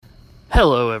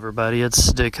Hello, everybody.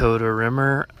 It's Dakota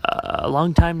Rimmer. A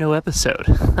long time no episode.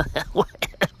 What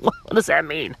does that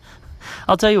mean?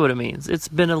 I'll tell you what it means. It's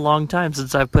been a long time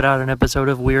since I've put out an episode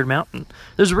of Weird Mountain.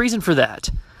 There's a reason for that.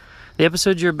 The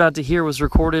episode you're about to hear was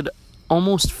recorded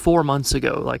almost 4 months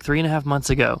ago, like 3.5 months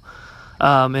ago.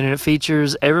 And it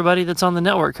features everybody that's on the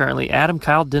network currently. Adam,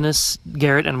 Kyle, Dennis,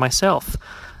 Garrett, and myself.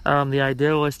 The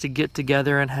idea was to get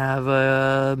together and have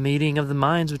a meeting of the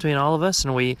minds between all of us,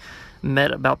 and we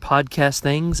met about podcast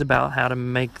things, about how to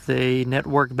make the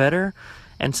network better.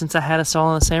 And since I had us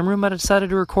all in the same room, I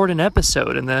decided to record an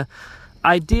episode. And the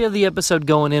idea of the episode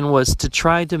going in was to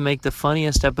try to make the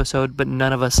funniest episode, but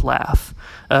none of us laugh.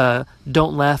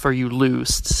 Don't laugh or you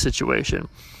lose situation.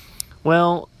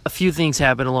 Well, a few things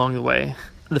happened along the way.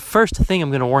 The first thing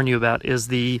I'm going to warn you about is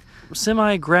the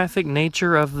semi-graphic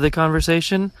nature of the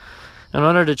conversation. In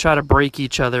order to try to break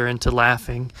each other into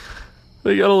laughing,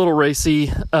 we got a little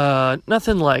racy.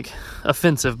 Nothing like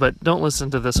offensive, but don't listen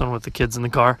to this one with the kids in the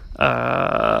car.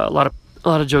 A lot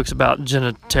of jokes about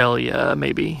genitalia,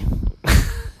 maybe.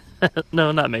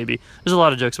 No, not maybe. There's a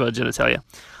lot of jokes about genitalia.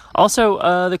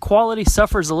 Also, the quality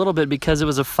suffers a little bit because it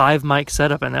was a 5-mic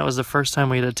setup, and that was the first time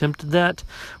we had attempted that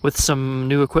with some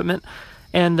new equipment.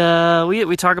 And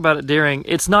we talk about it during.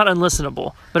 It's not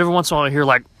unlistenable, but every once in a while you hear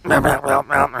like, and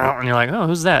you're like, oh,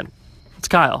 who's that? It's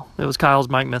Kyle. It was Kyle's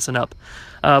mic messing up.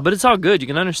 But it's all good. You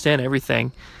can understand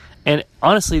everything. And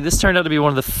honestly, this turned out to be one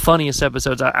of the funniest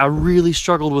episodes. I really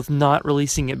struggled with not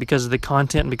releasing it because of the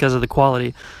content and because of the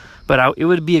quality. But it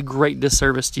would be a great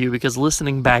disservice to you because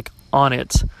listening back on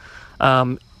it,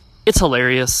 it's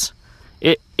hilarious.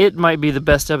 It might be the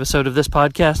best episode of this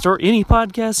podcast or any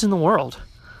podcast in the world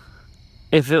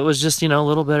if it was just, a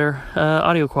little better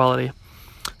audio quality.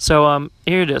 So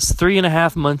here it is,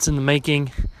 3.5 months in the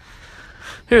making.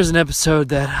 Here's an episode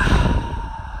that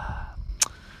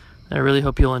I really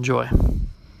hope you'll enjoy.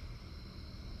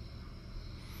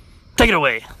 Take it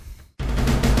away.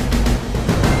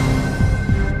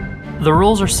 The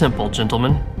rules are simple,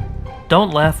 gentlemen.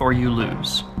 Don't laugh or you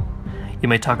lose. You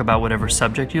may talk about whatever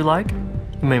subject you like.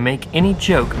 You may make any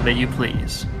joke that you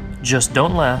please. Just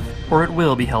don't laugh or it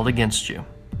will be held against you.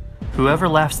 Whoever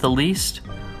laughs the least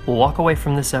will walk away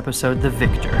from this episode the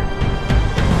victor.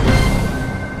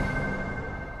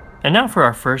 And now for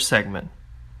our first segment,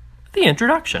 the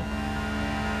introduction.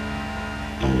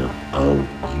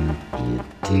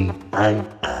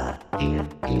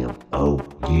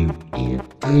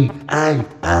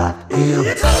 M-O-U-N-T-I-I-M-M-O-U-N-T-I-I-M.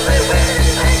 It's only weird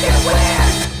to make it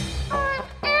weird.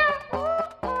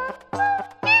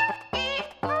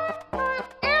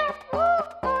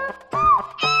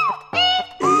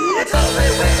 It's only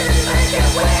weird to make it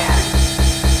weird.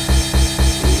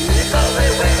 It's only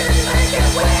weird to make it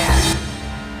weird.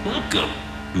 Welcome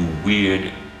to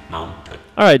Weird Mountain.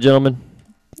 All right, gentlemen.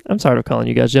 I'm tired of calling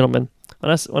you guys gentlemen.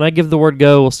 When I give the word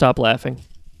go, we'll stop laughing.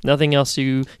 Nothing else.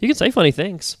 You can say funny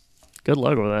things. Good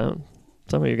luck with that.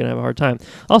 Some of you are going to have a hard time.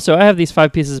 Also, I have these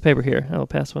 5 pieces of paper here. I will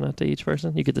pass one out to each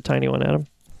person. You get the tiny one, Adam.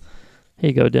 Here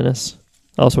you go, Dennis.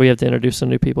 Also, we have to introduce some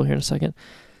new people here in a second.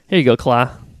 Here you go,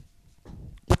 Cla.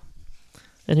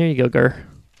 And here you go, Gur.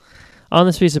 On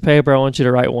this piece of paper, I want you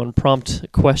to write one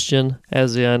prompt question,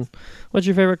 as in, what's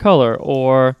your favorite color?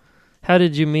 Or, how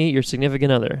did you meet your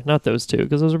significant other? Not those two,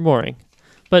 because those are boring.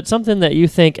 But something that you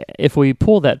think, if we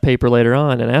pull that paper later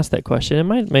on and ask that question, it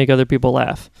might make other people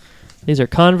laugh. These are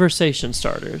conversation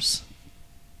starters,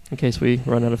 in case we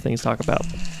run out of things to talk about.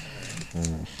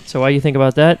 So while you think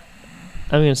about that,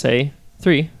 I'm going to say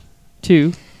 3,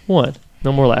 2, 1.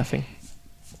 No more laughing.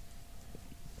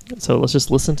 So let's just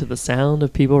listen to the sound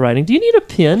of people writing. Do you need a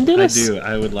pen, Dennis? I do.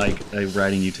 I would like a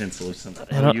writing utensil or something.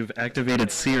 Oh, you've activated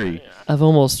Siri. I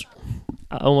almost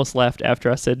laughed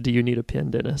after I said, do you need a pen,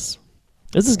 Dennis?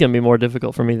 This is going to be more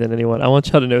difficult for me than anyone. I want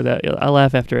y'all to know that. I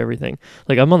laugh after everything.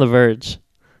 Like, I'm on the verge.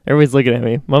 Everybody's looking at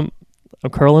me. I'm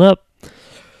curling up.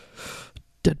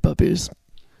 Dead puppies.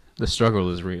 The struggle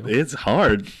is real. It's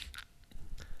hard.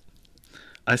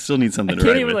 I still need something to write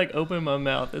I can't even with. open my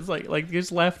mouth. It's like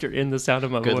there's laughter in the sound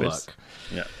of my Good voice. luck.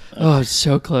 Yeah. Oh, it's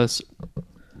so close.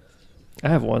 I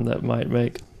have one that might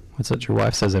make. That's what your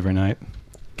wife says every night.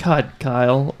 God,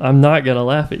 Kyle, I'm not gonna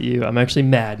laugh at you. I'm actually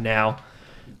mad now.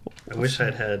 I wish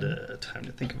I'd had time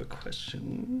to think of a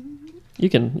question. You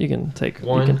can take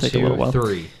One, you can take a little two, while.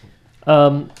 3.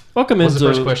 Welcome What's into the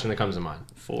first question that comes to mind?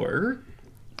 4.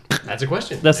 That's a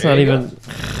question. That's There not you even. go.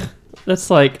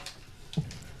 That's like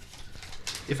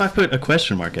If I put a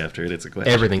question mark after it, it's a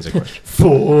question. Everything's a question.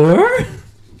 4.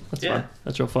 That's Yeah. fun.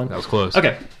 That's real fun. That was close.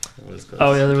 Okay. That was close.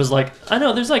 Oh yeah, there was like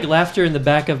there's like laughter in the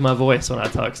back of my voice when I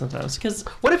talk sometimes. Because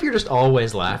What if you're just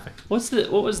always laughing? what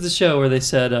was the show where they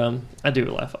said I do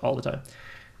laugh all the time.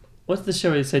 What's the show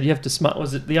where they said you have to smile?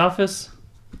 Was it The Office?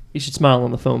 You should smile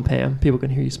on the phone, Pam. People can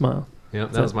hear you smile.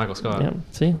 Yep, that was Michael Scott. Yeah,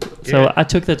 see? So Yeah. I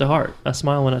took that to heart. I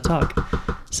smile when I talk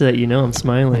so that you know I'm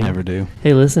smiling. I never do.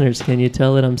 Hey, listeners, can you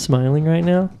tell that I'm smiling right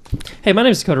now? Hey, my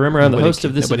name is Dakota Rimmer. I'm the Nobody host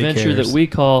of this nobody adventure cares. that we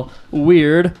call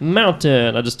Weird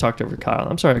Mountain. I just talked over Kyle.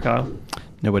 I'm sorry, Kyle.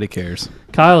 Nobody cares.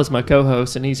 Kyle is my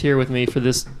co-host, and he's here with me for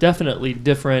this definitely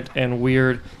different and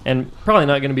weird and probably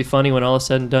not going to be funny when all is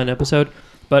said and done episode.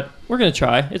 But we're going to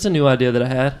try. It's a new idea that I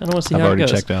had. I don't want to see I've how it already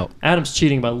goes. checked out. Adam's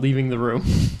cheating by leaving the room.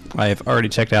 I have already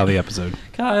checked out the episode.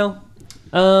 Kyle,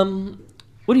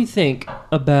 what do you think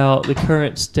about the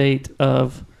current state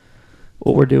of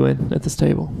what we're doing at this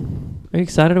table? Are you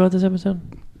excited about this episode?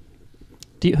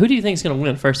 Who do you think is going to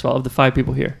win, first of all, of the 5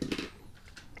 people here?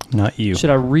 Not you. Should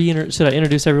I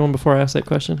introduce everyone before I ask that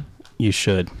question? You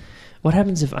should. What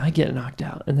happens if I get knocked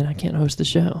out and then I can't host the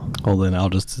show? Well, then I'll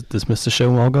just dismiss the show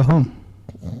and I'll go home.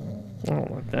 I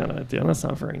don't like that idea. That's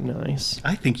not very nice.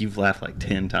 I think you've laughed like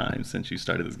 10 times since you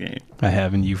started this game. I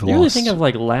have, and you've You really lost. think I've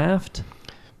like laughed?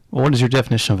 Well, what is your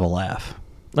definition of a laugh?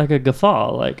 Like a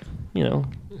guffaw, like,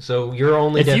 So you're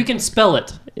only... if you can spell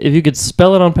it, if you could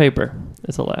spell it on paper,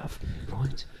 it's a laugh.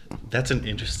 What? That's an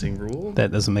interesting rule.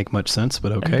 That doesn't make much sense,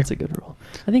 but I think okay. that's a good rule.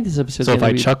 I think this episode. So if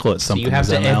I chuckle at So something, you have is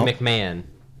to that Ed out? McMahon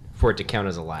for it to count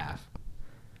as a laugh.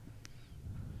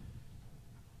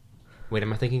 Wait,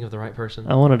 am I thinking of the right person?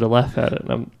 I wanted to laugh at it.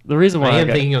 The reason why I am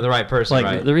got, thinking of the right person, Like,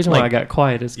 right? the reason why like- I got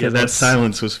quiet is Yeah, because that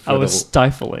silence was I was for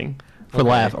stifling. For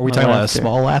laugh, are we My talking about a laughter.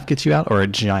 small laugh gets you out or a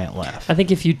giant laugh? I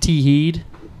think if you tee-heed,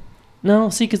 no,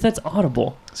 see, because that's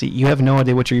audible. See, you have no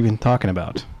idea what you're even talking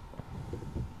about.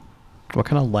 What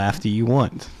kind of laugh do you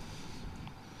want?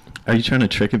 Are you trying to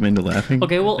trick him into laughing?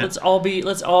 Okay, well, let's all be.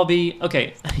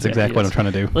 Okay, That's exactly what I'm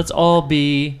trying to do. Let's all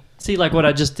be. See, like what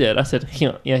I just did. I said,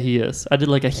 yeah, he is. I did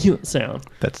like a sound.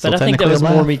 That's still But I think that technically was a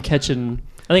more laugh. me catching.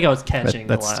 I think I was catching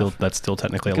That's the laugh. still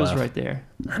technically It a goes laugh. right there.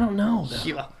 I don't know.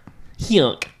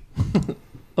 Hyunk.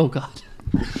 Oh God.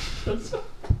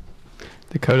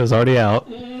 Dakota's already out.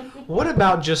 What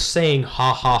about just saying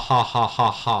ha ha ha ha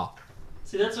ha ha?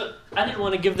 See, that's what I didn't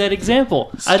want to give that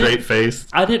example. Straight face.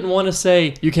 I didn't want to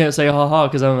say you can't say ha ha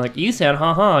because I'm like you said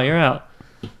ha ha, you're out.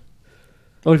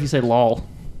 What if you say lol?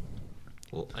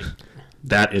 Well,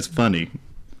 That is funny.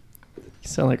 You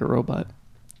sound like a robot,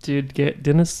 dude.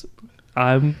 Dennis,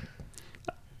 I'm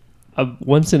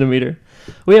 1 centimeter.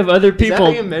 We have other is that people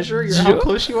how you measure how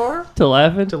close you are to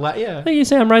laughing. to laugh? Yeah. I think you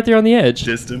say I'm right there on the edge.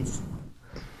 Distance.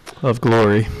 Of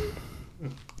glory.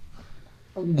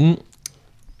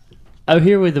 I'm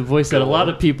here with a voice that a lot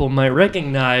of people might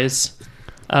recognize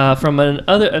from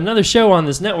another show on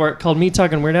this network called Me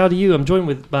Talking Weird Al to You. I'm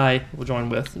joined by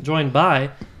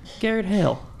Garrett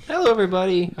Hale. Hello,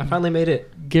 everybody. I finally made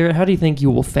it. Garrett, how do you think you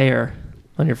will fare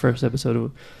on your first episode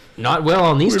of? Not well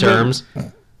on these terms.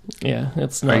 Yeah,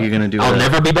 it's not. Are you gonna do? I'll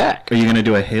never be back. Are you gonna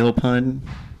do a hail pun?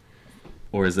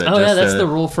 Or is that? Oh just yeah, that's the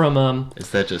rule from. Is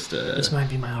that just a? This might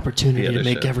be my opportunity the to other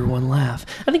make show. everyone laugh.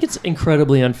 I think it's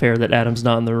incredibly unfair that Adam's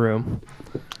not in the room.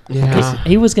 Yeah.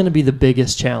 He was going to be the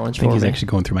biggest challenge I think for he's me. actually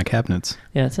going through my cabinets.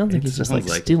 Yeah, it sounds like It he's just sounds like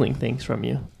like- stealing things from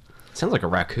you. Sounds like a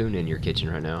raccoon in your kitchen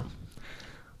right now.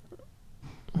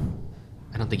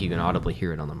 I don't think you can audibly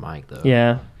hear it on the mic, though.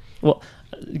 Yeah. Well,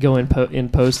 go in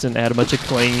post and add a bunch of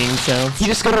clanging sounds. He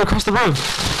just got it across the room.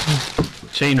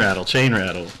 Chain rattle. Chain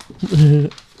rattle.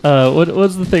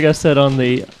 What's the thing I said on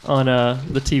the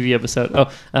TV episode?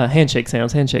 Oh, handshake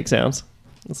sounds. Handshake sounds.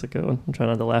 That's a good one. I'm trying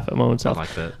not to laugh at my own self. I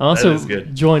like that. I'm also That is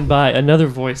good. joined by another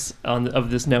voice of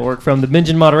this network from the Binge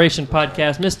and Moderation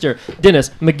podcast, Mr. Dennis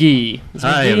McGee. Is it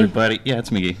Hi McGee? everybody. Yeah,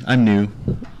 it's me. I'm new.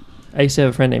 I used to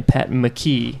have a friend named Pat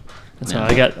McKee. That's how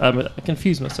I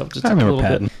confused myself just I a remember little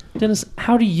Patton. bit. Dennis,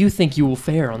 how do you think you will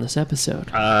fare on this episode?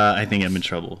 I think I'm in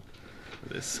trouble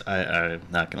for this. I'm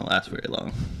not gonna last very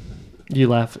long. You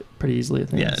laugh pretty easily at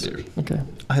things. Yeah, I do. Okay.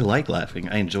 I like laughing.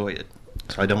 I enjoy it.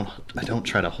 So I don't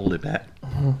try to hold it back.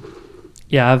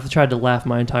 Yeah, I've tried to laugh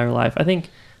my entire life. I think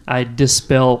I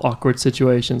dispel awkward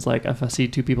situations. Like if I see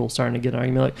two people starting to get an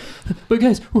argument, like, but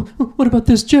guys, what about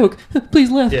this joke?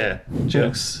 Please laugh. Yeah,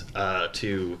 jokes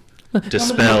to I'm gonna make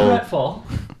dispel. that fall.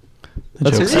 The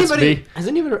That's jokes- it. Has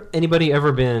anybody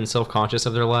ever been self-conscious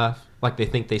of their laugh? Like they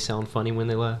think they sound funny when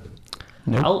they laugh?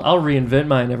 I'll reinvent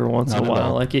mine every once in Not a at while.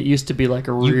 all. Like it used to be like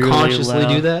a You really consciously loud,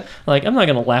 do that? Like I'm not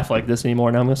gonna laugh like this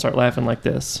anymore. Now I'm gonna start laughing like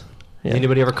this. Has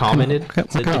anybody ever commented?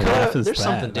 What Said, kind of "Dakota, laugh is there's that?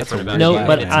 something That's different a about weird you. No,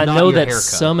 but and it's I not know your that haircut."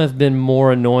 some have been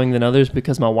more annoying than others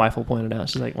because my wife will point it out.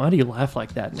 She's like, "Why do you laugh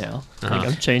like that now?" Like,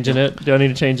 I'm changing it. Do I need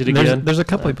to change it again? There's a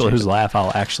couple people whose laugh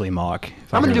I'll actually mock.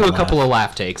 if I'm I gonna do really a couple laugh. of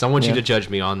laugh takes. I want you Yeah. to judge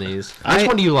me on these. Which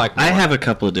one do you like more? I have a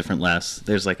couple of different laughs.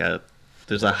 There's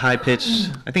a high pitch.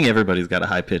 I think everybody's got a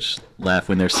high pitched laugh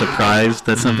when they're surprised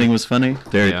that something was funny.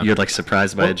 Yeah. You're like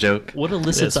surprised by a joke. What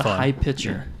elicits It's a fun. high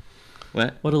pitcher?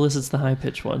 What? What elicits the high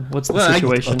pitch one? What's the Well,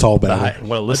 situation? A tall The high, batter.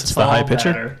 what A elicits the high tall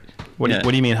pitcher? batter. What Yeah.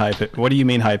 do you mean high? What do you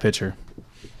mean high pitcher?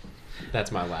 That's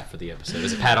my laugh for the episode.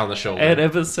 Is a pat on the shoulder. And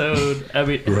episode, I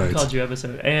mean, I Right. called you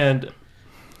episode. And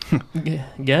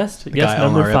guest guy on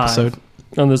number our 5 episode.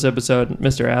 on this episode,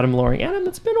 Mr. Adam Loring. Adam,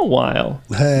 it's been a while.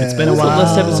 It's been a What's the while.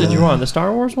 last episode you were on? The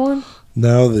Star Wars one?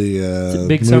 No, It's the a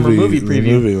big summer movie the preview.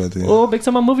 movie with you. Oh, big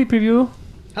summer movie preview.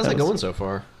 How's that going so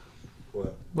far?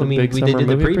 What? The I mean, big we summer did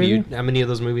the movie preview. preview? How many of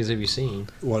those movies have you seen?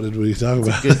 What did we talk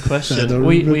about? Good I question. don't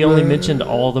we only remember. mentioned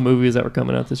all the movies that were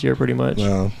coming out this year, pretty much.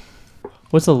 Well,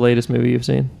 What's the latest movie you've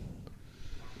seen?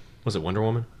 Was it Wonder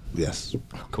Woman? yes.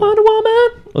 Cool. Wonder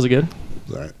Woman. Was it good?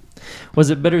 All right. Was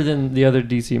it better than the other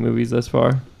DC movies thus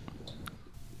far?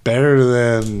 Better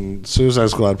than Suicide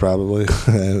Squad, probably.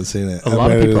 I haven't seen it. A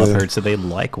lot of Better people I've than- heard said they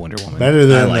like Wonder Woman. Better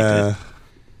than liked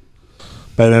it.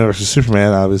 Batman vs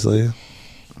Superman, obviously.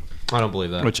 I don't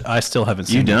believe that. Which I still haven't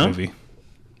You seen that don't? movie.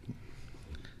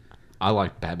 I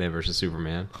like Batman versus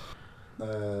Superman. I'm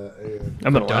For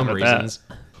gonna dumb laugh at that. reasons.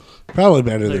 Probably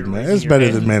better They're than raising it's your better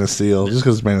hand. than Man of Steel, just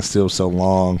because Man of Steel is so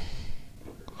long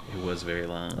It was very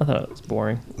long. I thought it was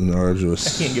boring. and I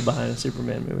arduous. can't get behind a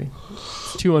Superman movie.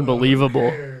 It's too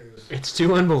unbelievable. It's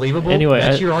too unbelievable. Anyway,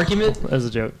 That's I- your argument? As a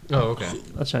joke. Oh, okay.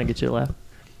 I was trying to get you to laugh.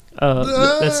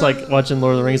 That's like watching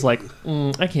Lord of the Rings. Like,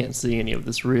 I can't see any of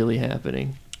this really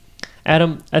happening.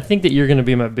 Adam, I think that you're going to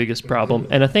be my biggest problem,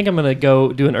 and I think I'm going to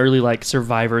go do an early like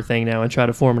Survivor thing now and try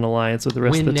to form an alliance with the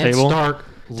rest When of the Ned table. Stark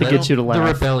to led get you to the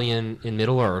laugh. rebellion in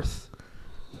Middle Earth,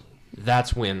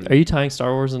 that's when. Are you tying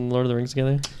Star Wars and Lord of the Rings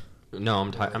together? No,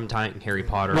 I'm tying Harry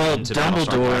Potter Well, into Battlestar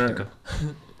Dumbledore-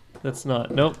 Galactica. That's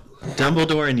not. Nope.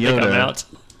 Dumbledore and I think I'm Yoda. out.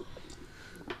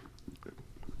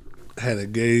 Had a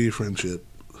gay friendship.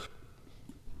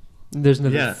 There's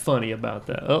nothing Yeah. funny about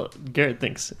that. Oh, Garrett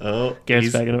thinks. Oh, Garrett's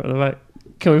he's- back in the back.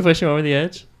 Can we push him over the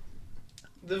edge?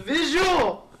 The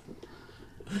visual.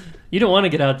 You don't want to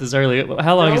get out this early.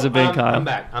 How long has it been, Kyle? I'm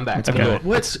back. I'm back. It's I'm been- good.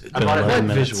 What's I'm on it. 11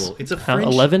 what minutes. visual? It's a How, French.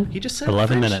 11? He just said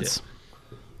 11 friendship. minutes.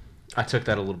 I took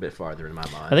that a little bit farther in my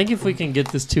mind. I think if we can get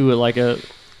this to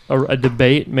a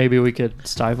debate, maybe we could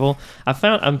stifle.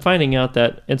 I'm finding out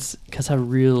that it's because I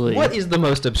really. What is the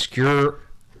most obscure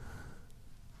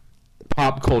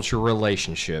pop culture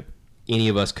relationship any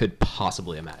of us could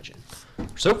possibly imagine?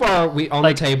 So far, we on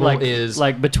the table is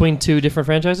like between two different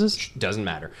franchises? doesn't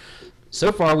matter.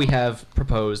 So far, we have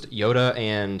proposed Yoda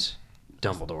and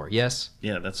Dumbledore. Yes.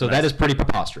 Yeah, that's So what that I- is pretty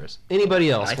preposterous. Anybody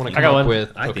else I want think- to I got come up one.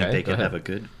 with? I think okay, they go could ahead. have a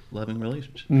good, loving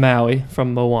relationship. Maui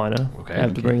from Moana. Okay. I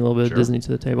have to bring a little bit Sure. of Disney to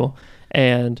the table.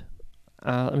 And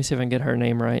let me see if I can get her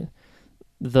name right.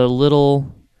 The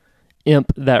little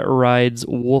imp that rides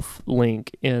Wolf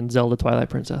Link in Zelda Twilight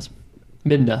Princess.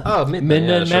 Midna. Oh, Midna, Midna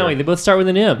yeah, and sure. Maui. They both start with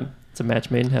an M. It's a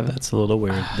match made in heaven. That's a little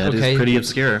weird. That is Okay. pretty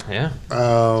obscure. Yeah.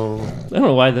 Oh, I don't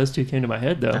know why those two came to my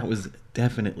head, though. That was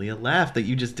definitely a laugh that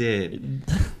you just did.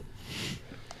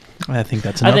 I think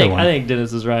that's I another think one. I think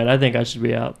Dennis is right. I think I should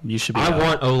be out. You should be I out.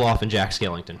 want Olaf and Jack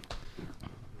Skellington.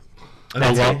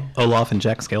 Olaf and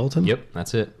Jack Skeleton? Yep,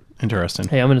 that's it. Interesting.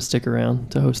 Hey, I'm going to stick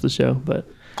around to host the show, but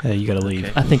Hey, you got to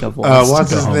leave. I think I've lost. what's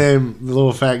Go his home. name? The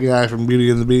little fat guy from Beauty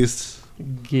and the Beast.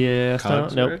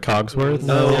 Gaston? Nope. Cogsworth?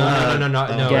 No.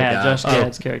 No. Gad, Josh Oh.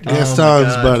 Gad's character.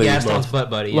 Gaston's God. buddy. Gaston's butt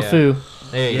buddy. Yeah.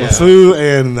 LeFou. There you Yeah. go. Fu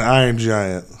and the Iron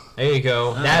Giant. There you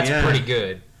go. That's yeah. pretty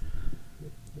good.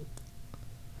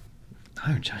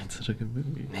 Iron Giant's such a good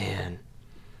movie. Man.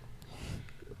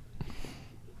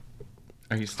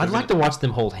 Are you still I'd like to gonna- watch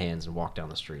them hold hands and walk down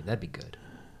the street. That'd be good.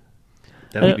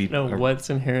 That I would be don't know a- what's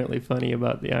inherently funny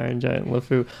about the Iron Giant and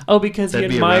LeFou. Oh, because he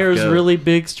That'd be a rough admires go. really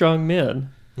big, strong men.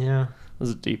 Yeah. That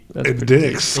was deep. That's And pretty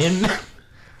deep. dicks. In.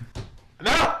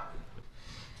 No.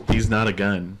 He's not a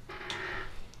gun.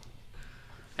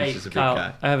 Hey, He's just a big Kyle,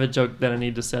 guy. I have a joke that I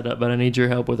need to set up, but I need your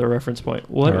help with a reference point.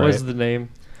 What All was right. the name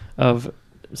of,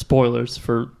 spoilers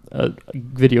for a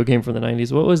video game from the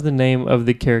 90s, what was the name of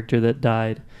the character that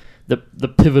died, the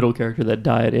pivotal character that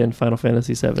died in Final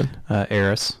Fantasy VII?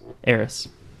 Eris. Eris.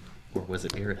 Or was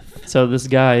it Aerith? So this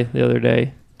guy the other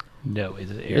day, No, is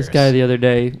it Eris? this guy the other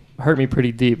day hurt me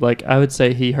pretty deep. Like, I would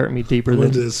say he hurt me deeper When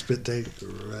than... did his spit take?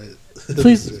 Right.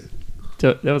 Please.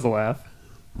 That was a laugh.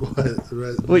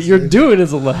 What you're doing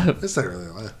is a laugh. It's not really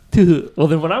a laugh. Well,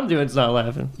 then what I'm doing is not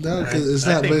laughing. No, because it's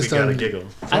I not think we based gotta on. giggle.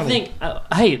 I think.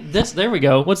 Hey, there we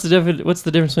go. What's the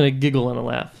difference between a giggle and a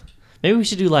laugh? Maybe we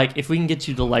should do like if we can get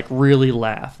you to like really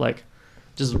laugh, like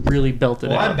just really belt it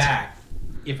Well, out. I'm back.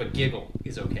 If a giggle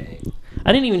is okay.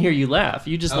 I didn't even hear you laugh.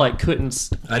 You just like couldn't.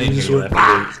 I didn't hear you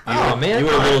laugh. Oh man, You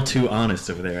were a little too honest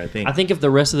over there, I think. I think if the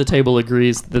rest of the table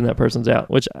agrees, then that person's out.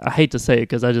 Which I hate to say it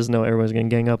because I just know everyone's gonna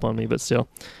gang up on me, but still.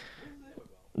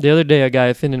 The other day, a guy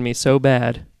offended me so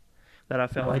bad that I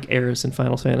felt like Eris in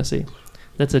Final Fantasy.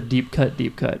 That's a deep cut,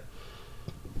 deep cut.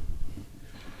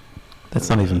 That's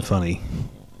not even funny.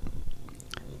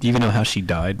 Do you even know how she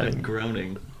died? I'm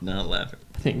groaning, not laughing.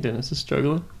 I think Dennis is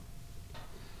struggling.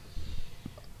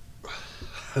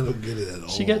 I don't get it at all.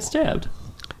 She got stabbed.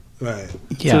 Right.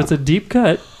 Yeah. So it's a deep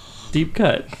cut, deep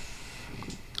cut.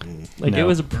 Like it No.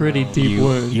 was a pretty deep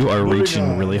wound. You are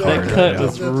reaching really hard. That cut right now.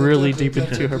 was really deep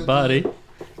into her body.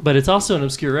 But it's also an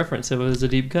obscure reference. It was a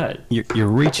deep cut. You're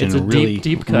reaching It's a really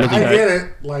deep cut. I get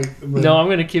it. Like, but No, I'm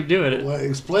going to keep doing it. like,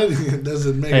 explaining it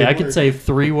doesn't make Hey, it I can work. say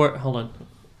 3 words. Hold on.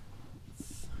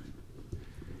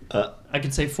 I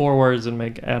can say 4 words and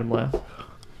make Adam laugh.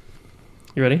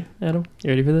 You ready, Adam?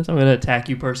 You ready for this? I'm going to attack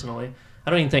you personally. I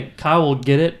don't even think Kyle will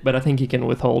get it, but I think he can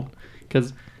withhold.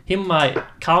 Because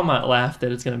Kyle might laugh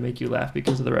that it's going to make you laugh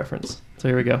because of the reference. So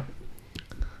here we go.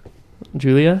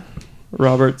 Julia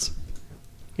Roberts.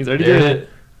 He's already doing it.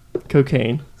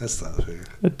 Cocaine. That's not fair.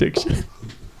 Addiction.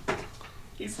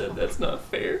 He said that's not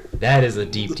fair. that is a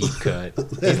deep cut. All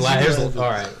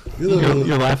right.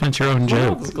 You're laughing at your own My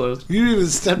joke. mouth is closed. You even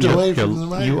stepped away from the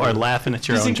mic. You are laughing at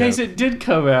your Just own in case joke. it did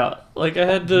come out. Like I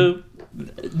had to...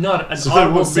 Not an So there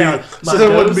audible wouldn't be, sound. so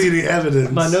there wouldn't be any evidence.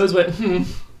 My nose went,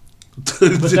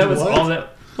 But that was all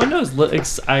that... My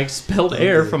nose... I expelled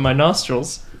air from my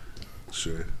nostrils.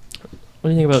 Sure. What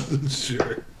do you think about...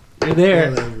 Sure. You're there.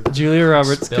 Whatever. Julia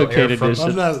Roberts, Expel cocaine air from- I'm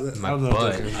edition. not. My I'm not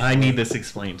butt. joking. I need this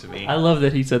explained to me. I love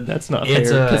that he said that's not It's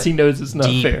fair a because he knows it's not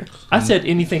deep- fair. I said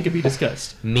anything could be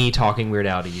discussed. Me talking Weird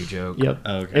Al to you joke. Yep.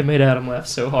 Oh, okay. It made Adam laugh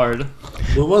so hard.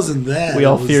 Well, it wasn't that. We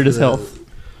all it was feared his the- health.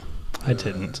 I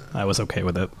didn't. I was okay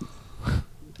with it.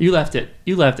 You laughed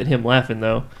at him laughing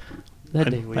though.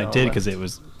 That day we I all did laughed. because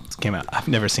it came out. I've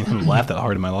never seen him laugh that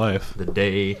hard in my life. The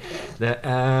day that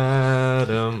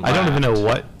Adam. I don't even know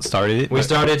what started it. We but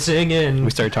started singing.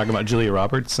 We started talking about Julia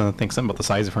Roberts, and I think something about the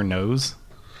size of her nose.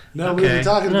 No, we were Okay.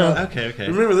 talking No. about. Okay.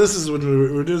 Remember, this is when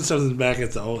we were doing something back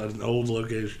at an old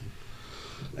location,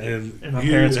 and In my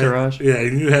you parents' had- garage? Yeah,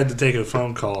 and you had to take a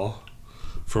phone call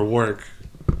for work.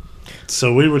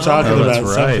 So we were talking Oh, that's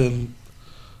about right. something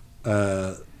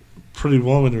Pretty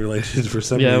Woman related for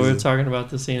some Yeah, reason. we were talking about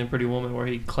the scene in Pretty Woman where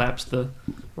he claps the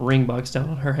ring box down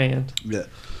on her hand. Yeah,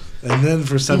 and then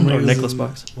for some Or reason, necklace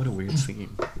box. What a weird scene.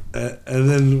 And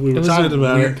then we It were was talking a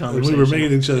about weird it, and we were conversation.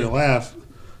 making each other laugh.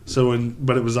 So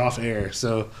but it was off air.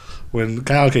 So when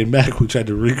Kyle came back, we tried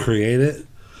to recreate it,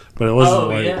 but it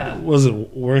wasn't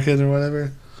wasn't working or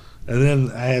whatever. And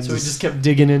then I had So we this, just kept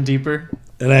digging in deeper.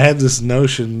 and I had this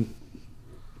notion.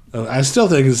 I still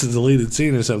think it's a deleted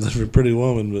scene or something for Pretty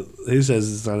Woman, but he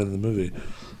says it's not in the movie,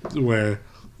 where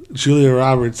Julia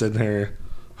Roberts and her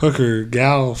hooker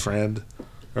gal friend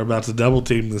are about to double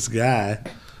team this guy,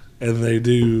 and they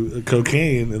do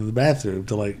cocaine in the bathroom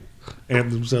to like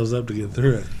amp themselves up to get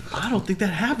through it. I don't think that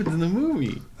happens in the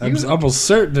movie. I'm almost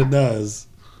certain it does,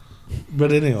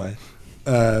 but anyway,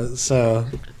 so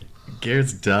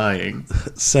Garrett's dying.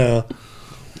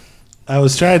 I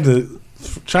was trying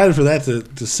for that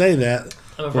to say that.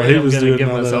 I'm Well, afraid he I'm was going to doing give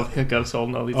all myself hiccups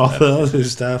holding all these all the laughs. other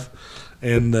stuff,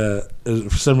 and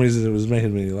for some reason it was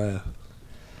making me laugh.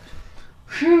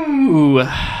 Whew.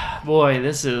 Boy,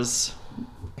 this is...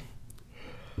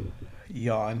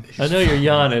 Yawn. I know you're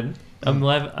yawning. I'm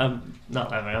laughing. I'm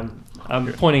not laughing.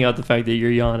 I'm pointing out the fact that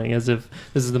you're yawning as if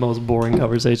this is the most boring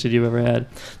conversation you've ever had.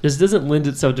 This doesn't lend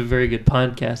itself to very good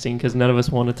podcasting because none of us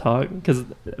want to talk. Because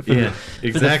for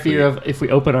the fear of if we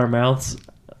open our mouths,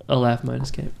 a laugh might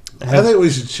escape. I think we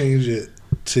should change it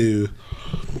to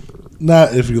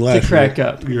not if you laugh, crack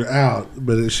up. you're out,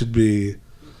 but it should be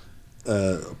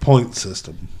a point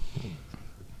system.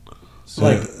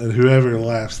 And whoever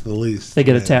laughs the least, They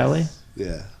get a wins. tally.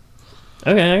 Yeah,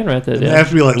 Okay, I can write that they down. have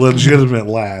to be like legitimate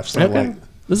laughs, not Okay. like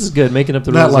This is good. Making up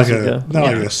the not rules like as we go.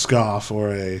 like a scoff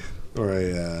or a.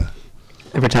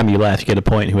 Every time you laugh, you get a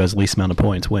point. Who has the least amount of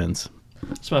points wins.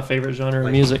 It's my favorite genre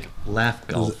of music. Laugh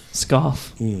golf.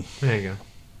 Scoff. There you go.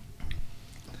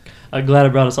 I'm glad I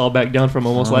brought us all back down from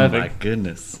almost Oh laughing. my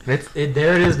goodness. There it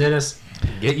is, Dennis.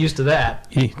 Get used to that.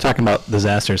 You talking about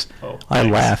disasters? Oh, I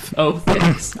thanks. laugh. Oh,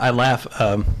 thanks. I laugh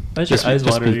Why's just, your eyes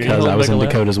just watering? Are you because I holding was back in a laugh?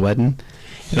 Dakota's wedding,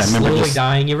 And I remember slowly just,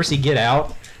 dying. You ever see Get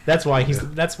Out? That's why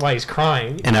he's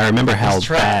crying. and I remember how He's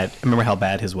trapped.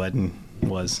 bad his wedding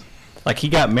was. Like he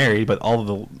got married, but all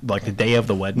of the day of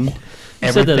the wedding,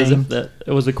 You said that as everything. if that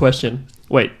it was a question.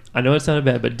 Wait, I know it sounded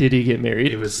bad, but did he get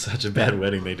married? It was such a bad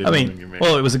wedding they didn't I even get mean, married.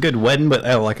 well, it was a good wedding, but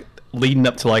like leading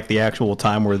up to like the actual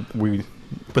time where we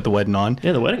put the wedding on,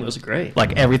 Yeah, the wedding was great.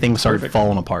 like everything started Perfect.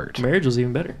 falling apart. Marriage was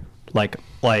even better. Like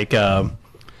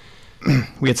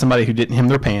we had somebody who didn't hem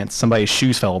their pants. Somebody's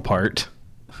shoes fell apart.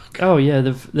 Oh yeah,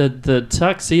 the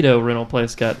tuxedo rental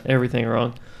place got everything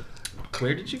wrong.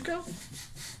 Where did you go?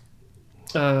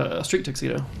 Street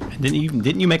tuxedo.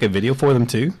 Didn't you make a video for them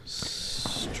too?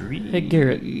 Street. Hey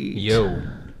Garrett, Yo,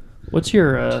 what's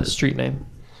your street name?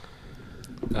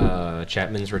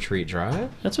 Chapman's Retreat Drive.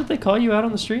 That's what they call you out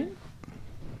on the street?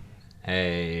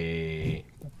 Hey,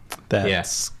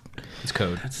 That's it's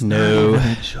code. no,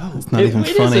 Joke. it's not It- even it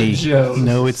is a funny. joke.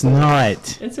 No, it's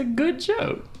not. It's a good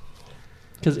joke.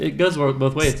 Because it goes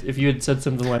both ways. If you had said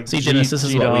something like See, Dennis, this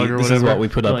is what we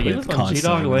put up like, you with live on G-Dog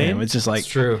constantly. with Lane? him. It's just like It's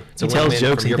true. It's he a tells win-win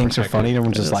jokes from he your thinks are perspective. funny, and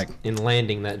we're It just is. like, In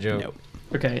landing that joke. nope.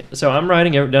 Okay, so I'm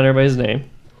writing down everybody's name.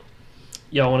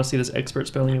 Y'all want to see this expert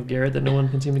spelling of Garrett that no one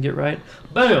can seem to get right?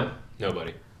 Boom!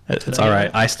 Nobody. It's all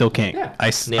right. I still can't. Yeah.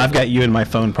 I've got you in my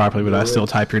phone properly, but I still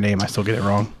type your name. I still get it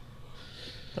wrong.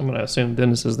 I'm going to assume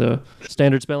Dennis is the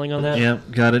standard spelling on that.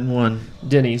 Yep, got it in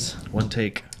Denny's one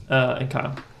take. and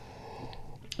Kyle.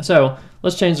 So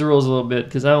let's change the rules a little bit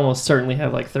because I almost certainly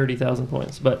have like 30,000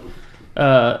 points. But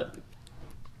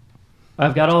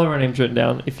I've got all of our names written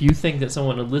down. If you think that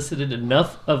someone elicited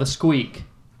enough of a squeak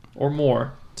or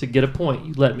more to get a point,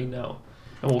 you let me know.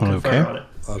 And we'll confer Okay. on it.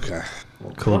 Okay.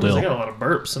 Cool Problem is I deal. got a lot of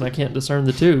burps and I can't discern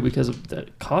the two because of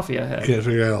that coffee I had. Can't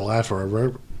figure out a laugh or a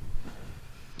burp.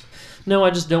 No,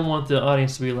 I just don't want the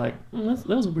audience to be like, that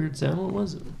was a weird sound. What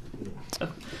was it? I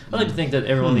like to think that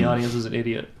everyone in the audience is an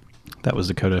idiot. That was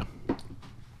Dakota.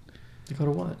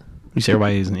 Dakota what? You say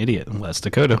everybody's an idiot. Well, that's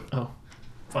Dakota. Oh,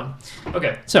 fun.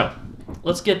 Okay, so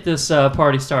let's get this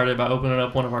party started by opening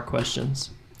up one of our questions.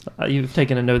 You've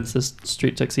taken a note that says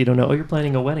Street Tuxedo. No, you're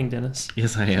planning a wedding, Dennis.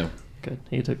 Yes, I am. Good.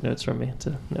 He took notes from me to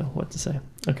know what to say.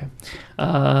 Okay.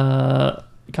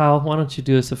 Kyle, why don't you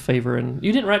do us a favor? And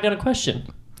you didn't write down a question.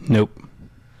 Nope.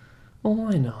 Well,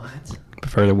 why not?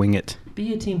 Prefer to wing it.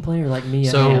 Be a team player like me.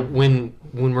 I So am. when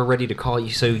we're ready to call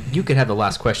you, so you could have the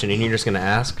last question, and you're just going to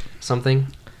ask something.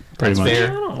 Pretty That's much. I fair.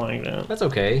 don't like that. That's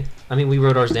okay. I mean, we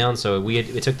wrote ours down, so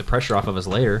it took the pressure off of us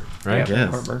later, right? Yeah, Yes.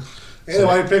 heartburn.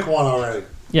 Anyway, pick one already.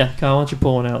 Yeah, Kyle, why don't you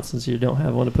pull one out since you don't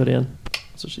have one to put in?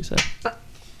 That's what she said.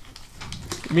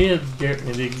 Me and Garrett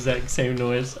made the exact same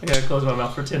noise. I gotta close my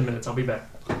mouth for 10 minutes. I'll be back.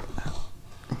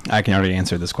 I can already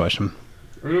answer this question.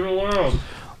 Read it aloud.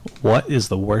 What is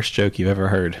the worst joke you've ever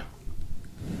heard?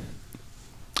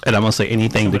 And I'm gonna say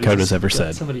anything Dakota's ever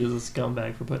said. Somebody is a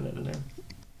scumbag for putting it in there.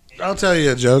 I'll tell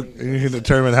you a joke, and you can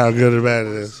determine how good or bad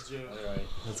it is.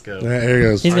 Let's go. Yeah, here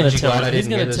goes. He's gonna Aren't you tell. glad I He's didn't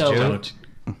gonna hear this tell. joke?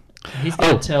 He's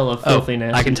gonna tell a filthy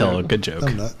nasty. I can tell a joke. good joke.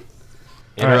 I'm not.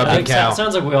 All right, Interrupting Cal.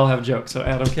 sounds like we all have jokes. So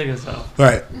Adam, kick us off. All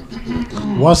right.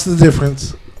 What's the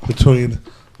difference between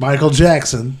Michael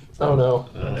Jackson Oh no.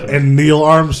 and Neil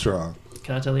Armstrong?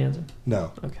 Can I tell the answer?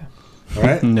 No. Okay. All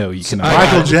right. No, you cannot.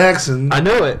 Michael Jackson. I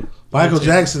know it. Michael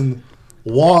Jackson.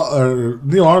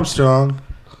 Neil Armstrong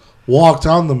walked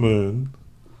on the moon.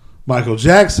 Michael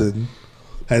Jackson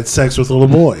had sex with little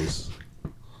boys.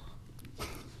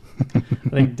 I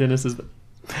think Dennis is.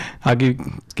 I'll give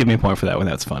me a point for that one.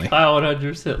 That's funny. I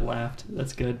 100% laughed.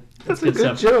 That's good. That's a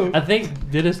good joke. I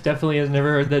think Dennis definitely has never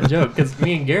heard that joke because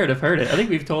me and Garrett have heard it. I think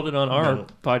we've told it on our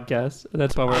podcast. And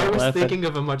that's why we're I was laughing. thinking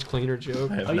of a much cleaner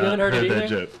joke. Oh, you haven't heard it that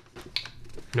either? joke.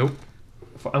 Nope.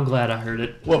 I'm glad I heard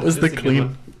it. What was It's the a good clean?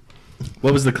 one.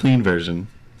 What was the clean version?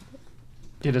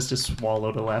 Dennis just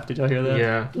swallowed a laugh. Did y'all hear that?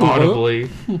 Yeah. Audibly.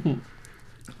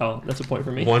 Oh, that's a point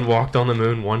for me. One walked on the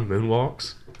moon, one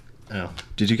moonwalks. Oh,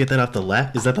 did you get that off the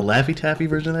laugh? Is that the Laffy Taffy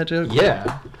version of that joke?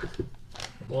 Yeah.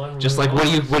 One Just like what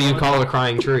do you call a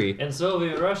crying tree? In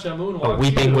Soviet Russia, moonwalk. A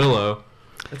weeping willow.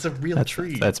 It's a real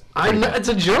tree. That's I know it's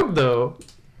a joke though.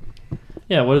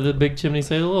 Yeah, what did the big chimney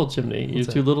say to the little chimney? You're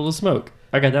too little to smoke.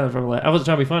 I got that from a laugh. I wasn't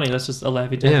trying to be funny. That's just a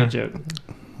laffy taffy Yeah. joke.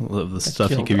 love the stuff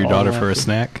you killed give your all daughter for a laughter.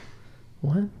 snack.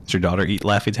 What? Does your daughter eat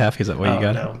Laffy Taffy? Is that what Oh, you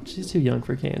got? no. She's too young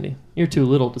for candy. You're too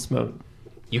little to smoke.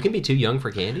 You can be too young for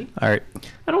candy. All right,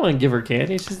 I don't want to give her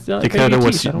candy. She's not Dakota. baby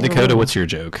What's teeth. I don't Dakota? know. What's your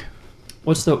joke?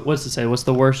 What's the What's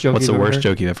the worst joke? What's you've the ever worst heard?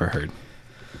 joke you've ever heard?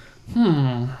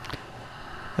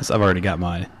 I've already got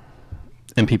mine,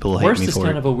 and people will hate Worst me is for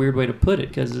kind it. of a weird way to put it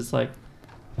because it's like,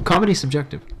 Comedy's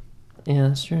subjective. yeah,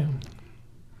 that's true.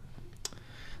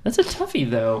 That's a toughie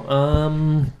though.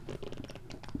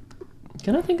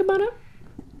 Can I think about it?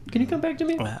 Can you come back to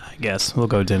me? I guess we'll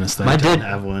go dentist then.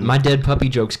 have one. My dead puppy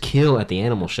jokes kill at the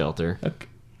animal shelter. Okay.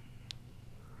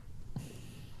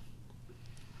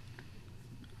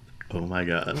 Oh my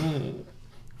god.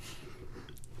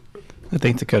 I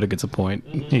think Dakota gets a point.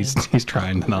 He's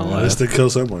trying to not At least laugh. they kill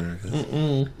somewhere. I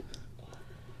guess.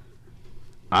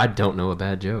 I don't know a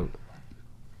bad joke.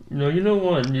 No, you know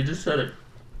one. You just said it.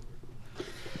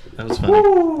 That was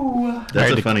funny.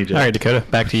 That's a funny joke. All right, Dakota,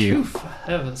 back to you.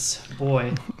 That was,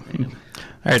 boy. All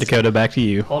right, Dakota, back to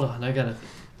you. Hold on, I gotta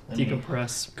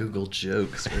decompress. Google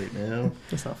jokes right now.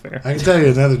 That's not fair. I can tell you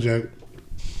another joke.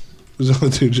 There's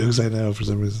only 2 jokes I know for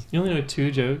some reason. You only know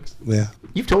 2 jokes. Yeah.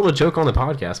 You've told a joke on the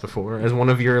podcast before as one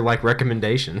of your like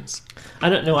recommendations. I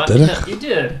don't know. Did I? You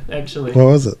did actually. What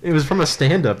was it? It was from a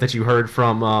stand-up that you heard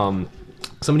from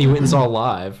somebody you went and saw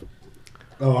live.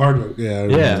 Oh, hard work. Yeah. I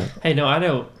remember Yeah. that. Hey, no, I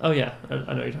know. Oh yeah, I know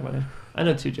what you're talking about now. I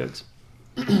know 2 jokes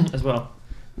as well.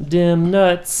 Dim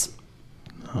nuts.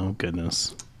 Oh,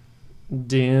 goodness.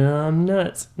 Dim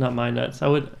nuts. Not my nuts. I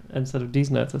would instead of these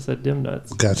nuts, I said dim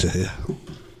nuts. Gotcha. Yeah.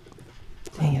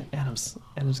 Dang it, Adam's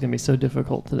gonna be so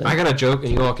difficult today. I got a joke,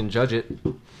 and you all can judge it.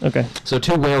 Okay. So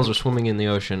 2 whales are swimming in the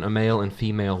ocean, a male and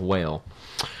female whale.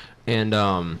 And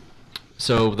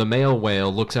so the male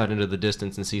whale looks out into the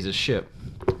distance and sees a ship.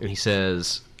 And he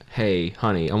says, "Hey,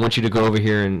 honey, I want you to go over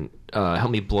here and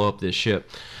help me blow up this ship.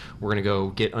 We're going to go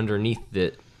get underneath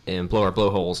it and blow our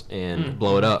blowholes and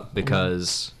blow it up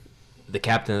because the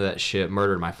captain of that ship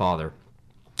murdered my father."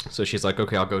 So she's like,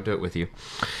 "Okay, I'll go do it with you."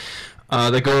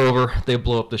 They go over, they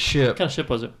blow up the ship. What kind of ship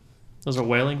was it? Was it a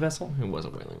whaling vessel? It was a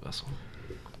whaling vessel.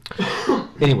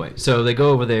 Anyway, so they go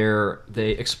over there,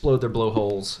 they explode their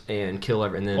blowholes and kill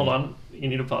everyone. Hold on, you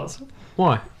need to pause.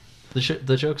 Why?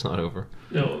 The joke's not over.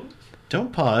 No,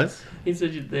 Don't pause. he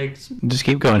said they. Just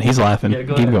keep going. He's laughing. Yeah,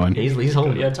 go keep ahead. going. He's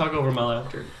holding Yeah, it. talk over my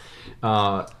laughter.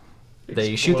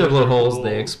 They shoot their blowholes,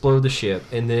 they explode the ship,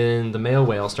 and then the male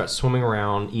whale starts swimming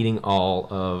around eating all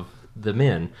of the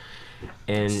men.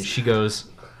 And she goes,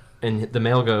 and the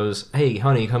male goes, "Hey,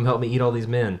 honey, come help me eat all these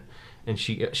men." And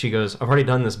she goes, "I've already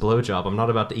done this blowjob. I'm not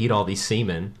about to eat all these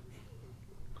seamen."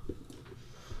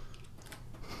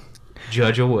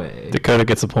 Judge away. Dakota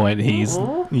gets a point.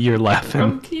 You're I'm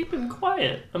laughing. keeping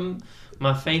quiet.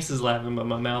 My face is laughing, but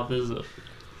my mouth isn't.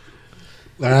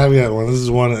 I've got one. This is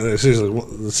one. Seriously,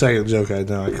 the second joke I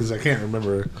know because I can't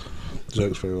remember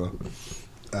jokes very well.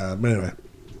 But anyway,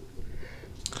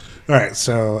 all right.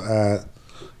 So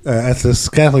at this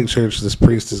Catholic church, this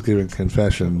priest is giving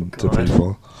confession to God.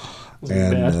 people, Was it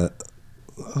and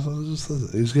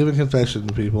he's giving confession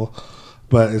to people,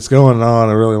 but it's going on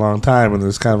a really long time, and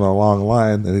there's kind of a long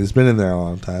line, and he's been in there a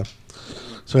long time,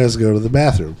 so he has to go to the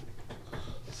bathroom.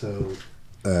 So.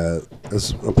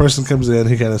 As a person comes in,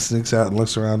 he kind of sneaks out and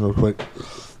looks around real quick,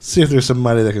 see if there's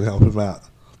somebody that can help him out.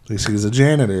 He sees a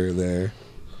janitor there,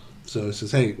 so he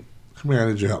says, "Hey, come here,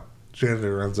 I need your help."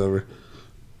 Janitor runs over,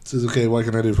 says, "Okay, what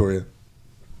can I do for you?"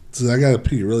 Says, "I gotta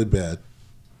pee really bad,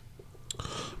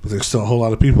 but there's still a whole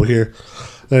lot of people here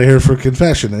that are here for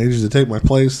confession. I need you to take my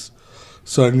place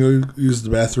so I can go use the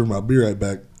bathroom. I'll be right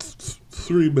back.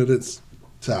 3 minutes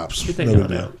tops. Good thing No I big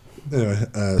know. deal." Anyway,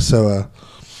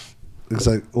 it's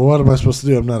like, "Well, what am I supposed to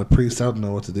do? I'm not a priest. I don't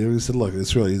know what to do." He said, "Look,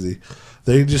 it's really easy.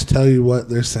 They just tell you what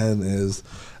their sin is,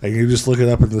 and you just look it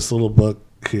up in this little book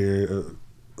here,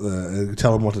 and you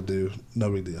tell them what to do.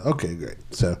 No big deal." Okay, great.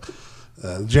 So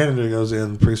the janitor goes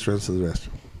in, the priest runs to the restroom.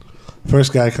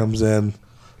 First guy comes in,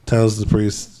 tells the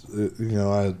priest,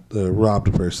 "I robbed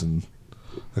a person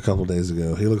a couple days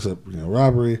ago." He looks up,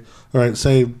 robbery. All right,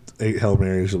 say 8 Hail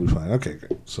Marys, you'll be fine. Okay,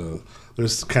 great. So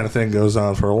this kind of thing goes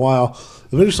on for a while.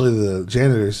 Eventually, the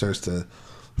janitor starts to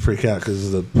freak out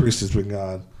because the priest has been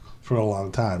gone for a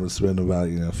long time. It's been about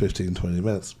 15, 20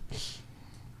 minutes.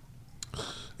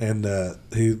 And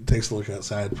he takes a look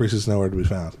outside. The priest is nowhere to be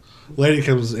found. Lady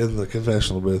comes in the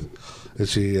confessional booth, and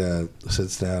she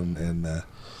sits down, and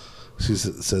she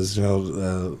says,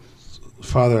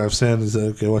 "Father, I've sinned." He said,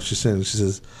 "Okay, what's your sin?" She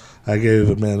says, "I gave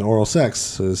a man oral sex."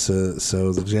 So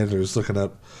the janitor is looking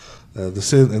up the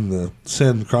sin and the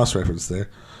sin cross-reference there,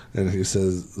 and he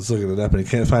says, he's looking it up, and he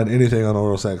can't find anything on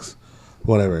oral sex,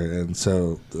 whatever. And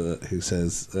so he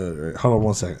says, "Hold on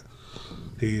one second."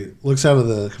 He looks out of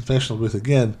the confessional booth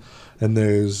again, and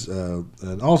there's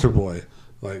an altar boy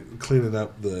cleaning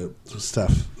up the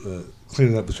stuff,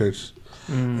 cleaning up the church.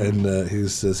 And he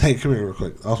says, "Hey, come here real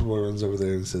quick." The altar boy runs over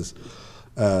there and says,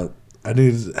 "I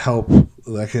need help.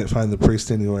 I can't find the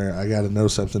priest anywhere. I got to know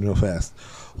something real fast.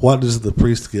 What does the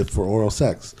priest give for oral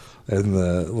sex?" And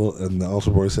the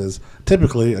altar boy says,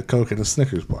 "Typically a Coke and a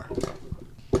Snickers bar."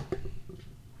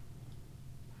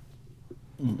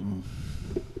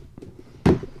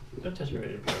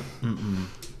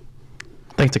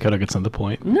 think Dakota gets on the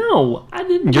point. No, I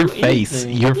didn't. Your do face.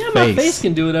 anything. Your My face. face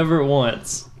can do whatever it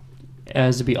wants. It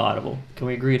has to be audible. Can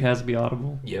we agree it has to be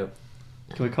audible? Yep.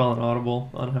 Can we call it audible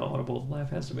on how audible the laugh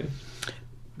has to be?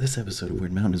 This episode of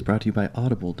Weird Mountain is brought to you by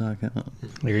Audible.com.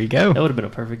 There you go. That would have been a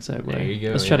perfect segue. There you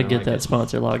go, Let's try to yeah, I get like that it.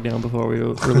 sponsor logged down before we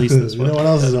release this You one. know what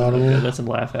else is audible? Okay, let's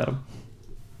laugh at him.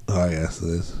 Oh, yes, it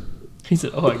is. He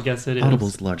said, "Oh, I guess it is."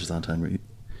 Audible's the largest on-time read.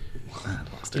 I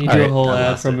lost Can it. you do a Alright, whole I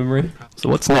ad lost from it. memory? So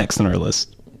what's next on our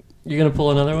list? You're gonna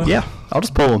pull another one? Yeah, I'll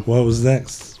just pull them. What was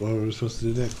next? What were we supposed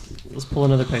to do next? Let's pull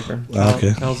another paper.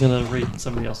 Okay. Kyle's gonna read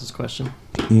somebody else's question.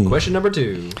 Question number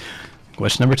 2.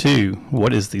 Question number 2.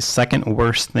 What is the second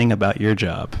worst thing about your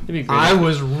job? It'd be great. I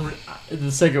was.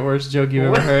 The second worst joke you've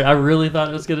ever heard. I really thought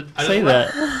it was gonna say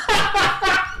that.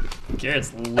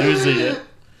 Garrett's losing it.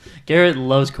 Garrett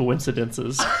loves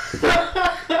coincidences.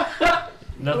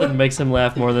 Nothing makes him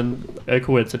laugh more than a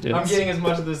coincidence. I'm getting as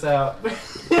much of this out.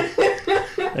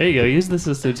 There you go. Use the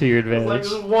system to your advantage.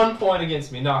 There's 1 point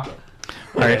against me. Knock it.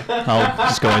 All right, I'll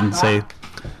just go ahead and say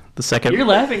the second. Your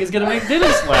laughing is gonna make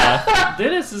Dennis laugh.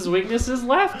 Dennis's weakness is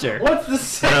laughter. What's the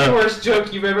second worst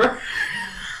joke you've ever?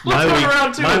 My, Let's go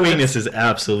around two my of this. weakness is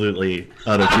absolutely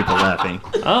other people laughing.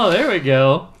 Oh, there we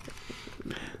go.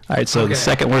 All right, so Okay. the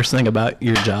second worst thing about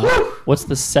your job. What's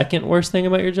the second worst thing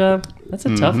about your job? That's a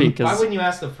toughie Why because wouldn't you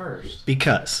ask them first?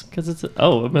 Because, it's it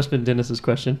must have been Dennis's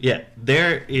question. yeah,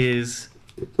 there is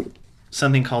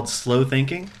something called slow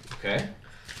thinking. Okay.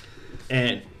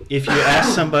 And if you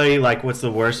ask somebody, like, what's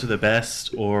the worst or the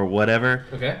best or whatever,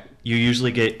 Okay. you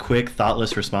usually get quick,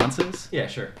 thoughtless responses. Yeah,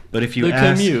 sure. But if you The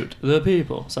ask... commute, the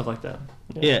people, stuff like that.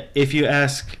 Yeah, if you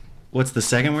ask, what's the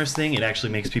second worst thing, it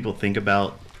actually makes people think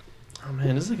about... Oh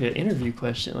man, this is like an interview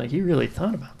question. Like you really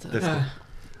thought about this.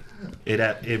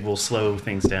 It will slow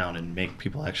things down and make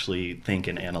people actually think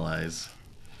and analyze.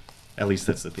 At least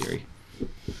that's the theory.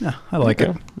 Yeah, I like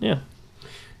it. Yeah.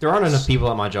 There aren't enough people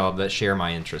at my job that share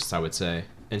my interests, I would say.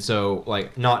 And so,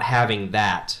 like, not having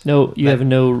that. No, you that- have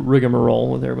no rigmarole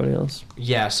with everybody else.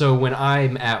 Yeah, so when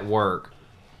I'm at work,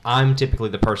 I'm typically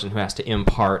the person who has to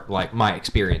impart, like, my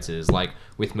experiences, like,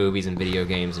 with movies and video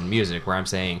games and music, where I'm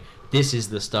saying, this is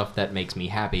the stuff that makes me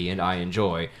happy and I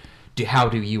enjoy. How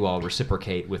do you all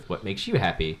reciprocate with what makes you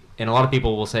happy? And a lot of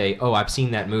people will say, oh, I've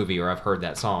seen that movie or I've heard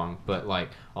that song. But, like,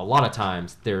 a lot of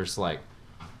times there's, like,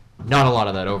 not a lot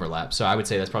of that overlap. So I would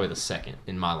say that's probably the second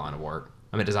in my line of work.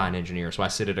 I'm a design engineer, so I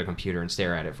sit at a computer and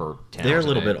stare at it for 10 They're hours a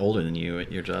little day. bit older than you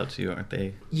at your job, too, aren't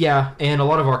they? Yeah, and a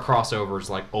lot of our crossovers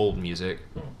like old music,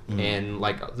 and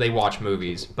like they watch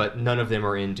movies, but none of them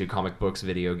are into comic books,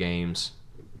 video games.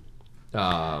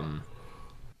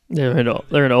 They're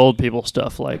into old people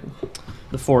stuff like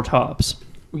the Four Tops,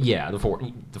 Yeah, the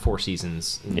four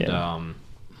seasons. And, Yeah.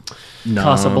 No.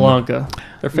 Casablanca.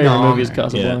 Their favorite Nom. movie is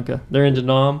Casablanca. They're into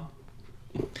Nom.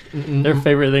 Their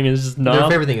favorite thing is just Nom. Their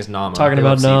favorite thing is Nama. Talking They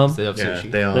about love Nom. They love Yeah,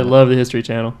 sushi. they all. They love the History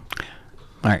Channel.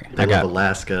 All right, They I got. love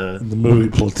Alaska. The movie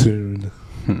Platoon.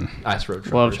 Ice Road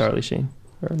Truckers. Love Charlie Sheen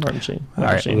or Martin Sheen. All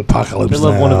Martin right. Sheen. Apocalypse They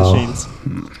love one of the Now. Sheens.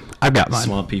 I've got mine.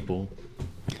 Swamp People.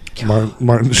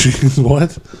 Martin Sheen.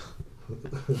 What?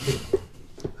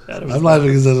 Adam's, I'm laughing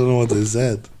because I don't know what they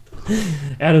said.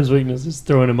 Adam's weakness is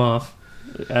throwing him off.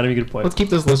 Adam, you get a point. Let's keep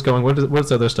this list going.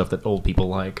 What's other stuff that old people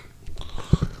like?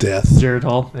 Death. Jared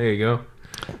Hall. There you go.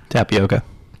 Tapioca.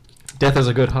 Death is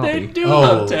a good They hobby. do Oh.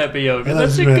 love tapioca. And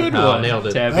That's a that's good been- one. nailed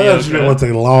it. I thought you meant what Tapioca.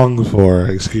 they long for.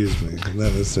 Excuse me. Not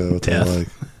necessarily what they Death.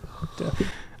 like.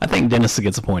 I think Dennis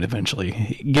gets a point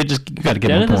eventually. You got to give him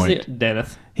a Dennis point. is the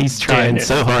Dennis. He's trying Dennis.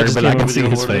 so I hard, just but came I up can with see the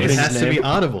his award It face. winning- has to be name.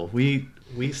 audible. We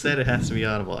said it has to be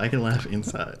audible. I can laugh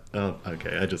inside. Oh,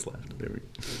 okay. I just laughed. There we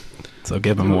go. So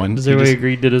give him one. Does He everybody just-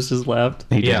 agree Dennis just laughed?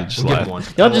 he Yeah, did just we'll give laugh. him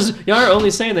one. Y'all are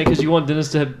only saying that because you want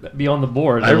Dennis to be on the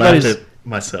board. I laughed Everybody's at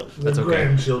myself. That's okay.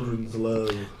 Grandchildren's love.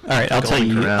 All right, I'll tell Golden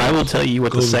you. Corral. I will tell you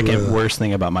what the Golden second Corral. worst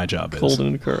thing about my job is.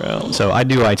 Golden Corral. So I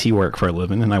do IT work for a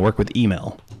living, and I work with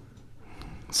email.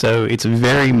 So it's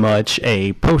very much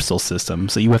a postal system.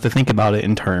 So you have to think about it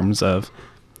in terms of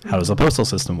how does a postal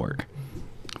system work?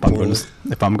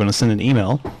 If I'm going to send an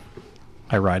email,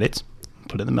 I write it,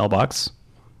 put it in the mailbox.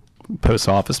 Post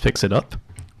office picks it up,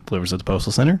 delivers it to the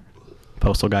postal center.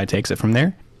 Postal guy takes it from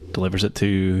there, delivers it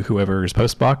to whoever's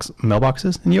mailbox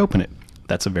is, and you open it.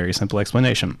 That's a very simple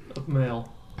explanation. Of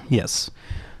mail. Yes.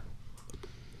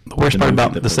 The worst The part movie,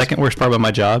 about the the second worst part about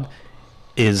my job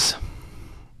is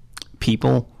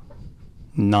people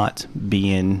not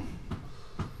being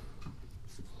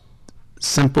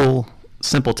simple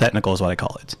technical is what I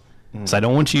call it. So I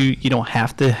don't want you don't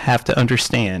have to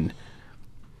understand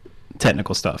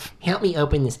technical stuff. Help me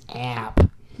open this app.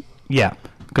 Yeah,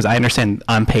 because I understand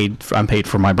I'm paid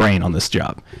for my brain on this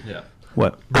job. Yeah.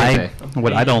 What Okay.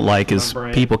 I don't like is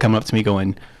brain. people come up to me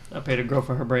going, I paid a girl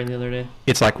for her brain the other day.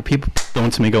 it's like people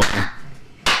going to me going,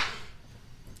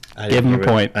 I Give didn't him a hear what-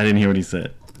 point. I didn't hear what he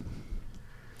said.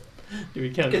 Do we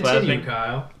count Continue, clapping?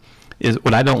 Kyle. is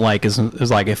what I don't like is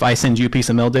like if I send you a piece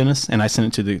of mail, Dennis, and I send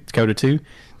it to the Dakota too,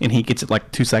 and he gets it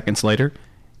like 2 seconds later.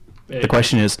 The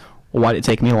question is, well, why did it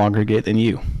take me longer to get it than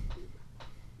you?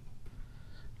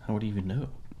 How would you even know?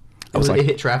 I was It like,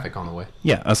 hit traffic on the way.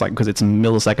 yeah, I was like, because it's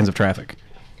milliseconds of traffic,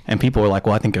 and people are like,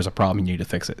 well, I think there's a problem. You need to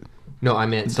fix it. No, I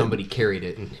meant somebody carried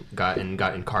it and got in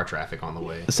car traffic on the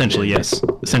way. Essentially, yes.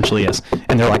 Essentially, yes.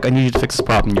 And they're like, I need you to fix this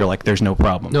problem. You're like, there's no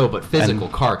problem. No, but physical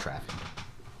And- car traffic.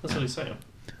 That's what he's saying.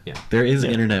 Yeah. There is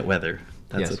internet weather.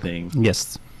 That's Yes. a thing.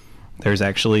 Yes. There's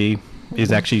actually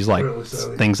like Really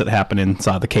silly. things that happen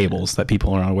inside the cables that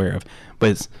people are unaware of. But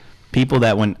it's people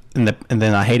that and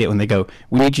then I hate it when they go,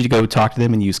 we need you to go talk to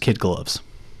them and use kid gloves.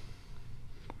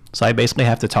 So I basically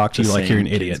have to talk to The you like you're an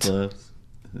same kids' idiot. gloves.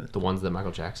 The ones that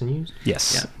Michael Jackson used?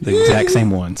 Yes. Yeah. The exact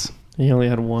same ones. He only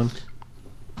had one.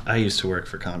 I used to work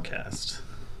for Comcast,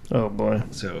 Oh boy.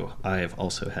 so I have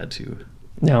also had to,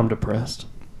 Now I'm depressed.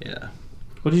 yeah,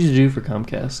 What did you do for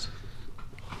Comcast?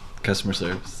 customer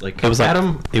service. Like It was like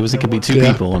Adam, it could be two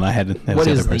Yeah. people and I had that was What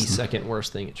the is other the person. second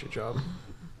worst thing at your job?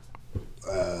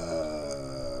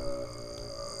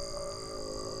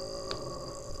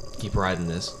 Keep riding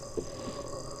this.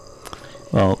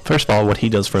 Well, first of all, what he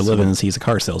does for a living is he's a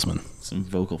car salesman. some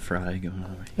vocal fry going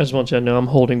on. I just want y'all to know I'm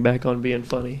holding back on being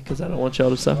funny because I don't want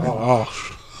y'all to suffer. Oh,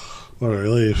 what a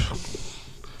relief.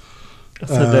 I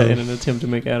said that in an attempt to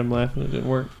make Adam laugh and it didn't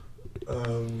work.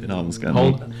 It almost got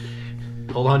Hold, me.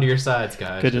 hold on to your sides,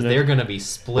 guys. Good to 'cause know. they're gonna be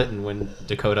splitting when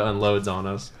Dakota unloads on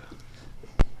us.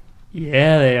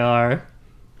 Yeah, they are.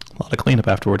 A lot of cleanup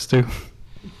afterwards too.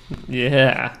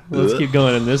 Yeah. Let's keep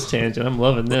going in this tangent. I'm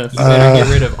loving this. You better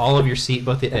get rid of all of your seat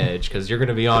but the edge, because you're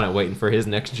gonna be on it waiting for his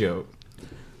next joke.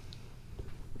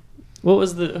 What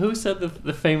was who said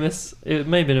the famous, it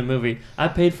may have been a movie, I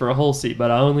paid for a whole seat,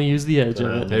 but I only used the edge of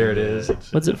it. There it is.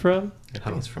 What's it from? I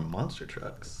think it's from Monster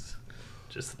Trucks.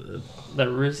 Just the. That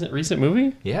recent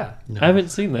movie? Yeah. I haven't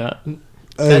seen that.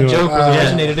 That joke was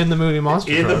originated in the movie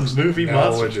Monster Trucks. movie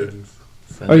No, it didn't.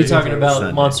 Are you talking about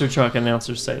Sunday. Monster Truck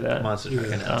announcers say that? Monster Truck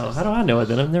Yeah. Oh, announcers. how do I know it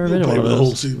then? I've never You been in pay one for of the whole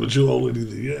those. seat, but you only need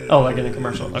the edge. Oh, like in a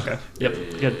commercial. Okay. Yep.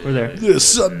 Good. We're there. This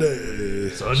Sunday.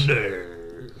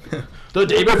 The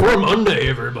day before Monday,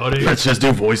 everybody. Let's just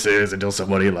do voices until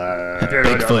somebody laughs.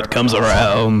 Bigfoot comes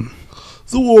around.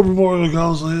 The War Memorial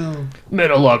Coliseum.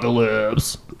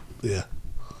 Metalocalypse. Yeah.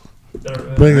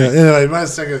 Bring it. Anyway, my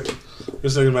second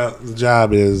thing about the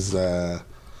job is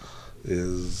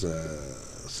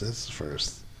that's the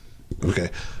first. Okay.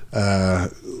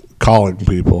 Calling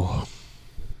people.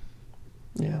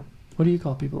 Yeah. What do you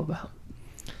call people about?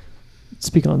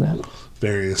 Speak on that.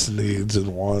 Various needs and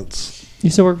wants. You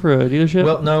still work for a dealership?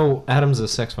 Well, no, Adam's a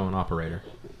sex phone operator.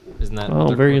 Isn't that? Oh,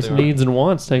 what various they are? needs and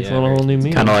wants takes Yeah, on a whole new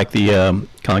meaning. Kind of like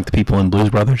the people in Blues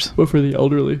Brothers. But for the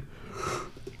elderly.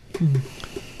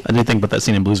 I do think about that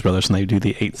scene in Blues Brothers when they do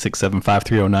the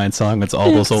 8675309 song. It's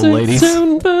all those old ladies.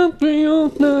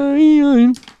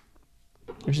 8675309.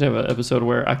 We should have an episode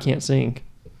where I can't sing.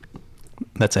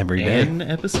 That's every day. An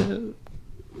episode?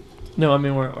 No, I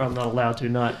mean where I'm not allowed to.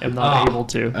 I'm not able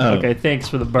to. Oh. Okay, thanks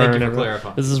for the burn. Thank you for everyone.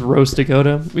 clarifying. This is roast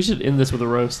Dakota. We should end this with a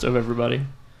roast of everybody.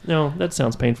 No, that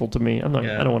sounds painful to me. I'm not.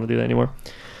 Yeah. I don't want to do that anymore.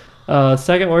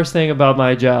 Second worst thing about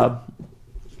my job.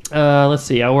 Let's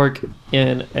see. I work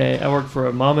for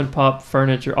a mom and pop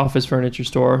office furniture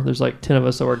store. There's like 10 of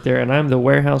us that work there, and I'm the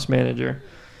warehouse manager.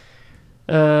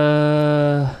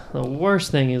 The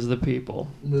worst thing is the people.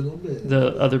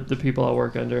 The people I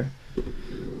work under.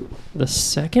 The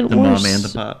second The worst. mom and the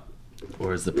pop?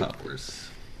 Or is the pop worse?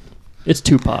 It's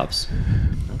two pops,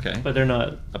 Okay. but they're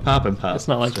not. A pop and pop. It's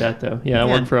not like So- that though. Yeah, I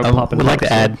Yeah, work for a I pop and would like pop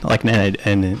to store. add like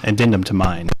an addendum to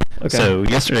mine. Okay. So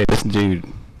yesterday, this dude,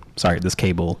 this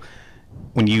cable,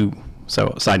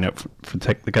 side note for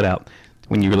take the cutout,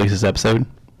 when you release this episode,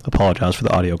 apologize for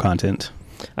the audio content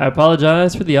I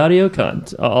apologize for the audio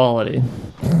quality.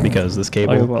 because this Audio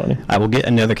cable, quality. I will get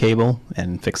another cable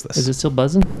and fix this. Is it still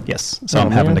buzzing? Yes. So Oh,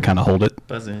 I'm having man. to kind of hold it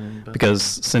Buzzing. because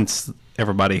since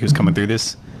everybody who's coming through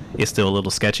this is still a little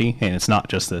sketchy, and it's not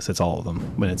just this, it's all of them.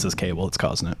 When it's this cable, it's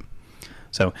causing it.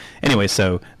 So anyway,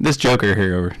 this Joker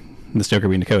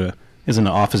being Dakota, is in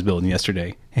the office building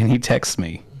yesterday, and he texts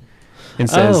me and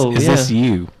says, Oh, "Is yeah. this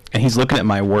you?" And he's looking at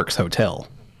my works hotel.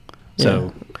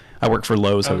 So I work for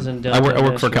Lowe's. I was in I work downtown for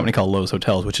a Nashville. company called Lowe's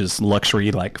Hotels, which is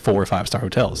luxury, like 4 or 5 star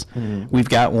hotels. Mm-hmm. We've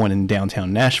got one in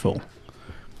downtown Nashville,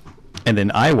 and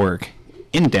then I work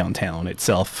in downtown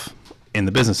itself in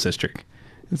the business district.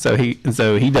 So he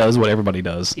does what everybody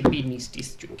does. The business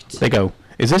district. They go,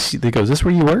 is this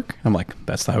where you work? I'm like,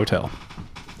 that's the hotel.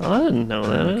 Oh, I didn't know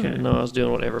that. I Okay. didn't know I was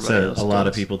doing what everybody So else a lot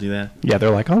of does. people do that. Yeah, they're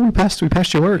like, oh, we passed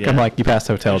your work. Yeah. I'm like, you passed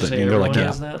the hotel, Did you didn't say you? They're like,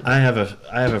 everyone yeah. does that?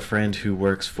 I have a friend who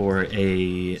works for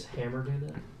a Does Hammer do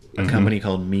that? company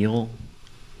called Meal,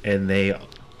 and they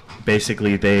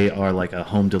are like a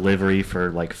home delivery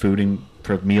for like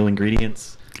for meal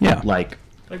ingredients. Yeah. Like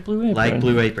Like Blue Apron.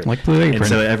 Blue Apron. Like Blue Apron. And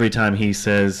so every time he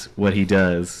says what he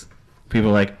does, people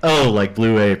are like, "Oh, like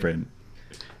Blue Apron."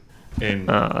 And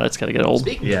That's gotta get old.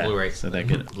 Speaking Yeah, of Blue Apron, so that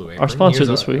could- Blue Apron, Our sponsor here's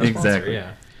this week. our sponsor, Exactly.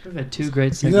 Yeah. We've had two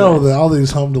great You segues. know that all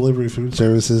these home delivery food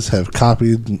services have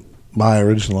copied my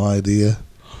original idea,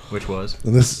 Which was?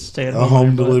 and this Stay is at a home home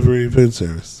with your butt. delivery food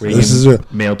service. where This you is a,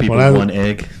 mail people when I- one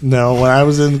egg. no. When I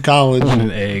was in college, I want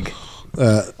an egg.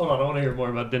 Hold on, I want to hear more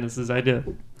about Dennis's idea.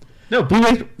 No, Blue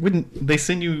Apron. When they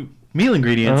send you meal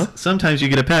ingredients, Uh-huh. sometimes you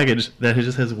get a package that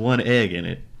just has one egg in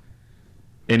it,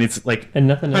 and it's like And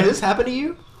nothing Wait, else. this happened to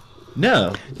you?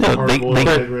 no. No, they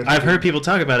Hard-boiled. I've heard people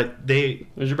talk about it.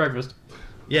 Where's your breakfast?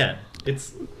 Yeah,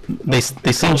 it's they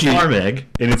send you. farm egg,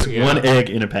 and it's Yeah. one egg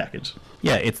in a package.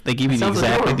 Yeah, they give you Sounds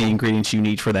exactly adorable. the ingredients you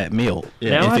need for that meal.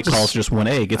 Yeah. Now If I it calls just- just one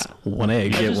egg, it's one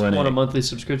egg. You I get just one want a egg. monthly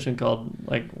subscription called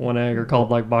like One Egg or called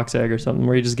like Box Egg or something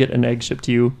where you just get an egg shipped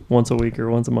to you once a week or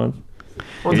once a month.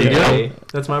 Once Yeah. a day.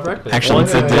 That's my breakfast. Actually,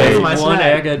 Once it's a a day. day. my One snack.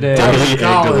 egg a day. I was Daily in egg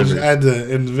college. delivery. I had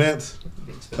to invent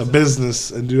a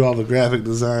business and do all the graphic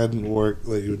design work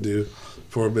that you would do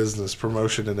for a business,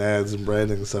 promotion and ads and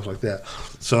branding and stuff like that.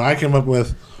 So I came up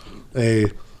with a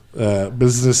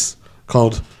business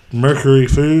called Mercury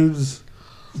Foods,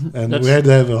 and That's- we had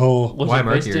to have a whole. Was Why it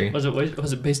based Mercury? In,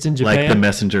 was it based in Like the Japan?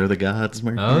 messenger of the gods.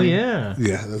 Mercury. Oh, yeah.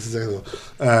 Yeah, that's exactly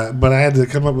what. But I had to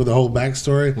come up with a whole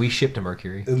backstory. We shipped to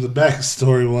Mercury. And the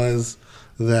backstory was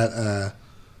that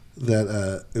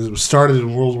it was started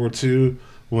in World War II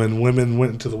when women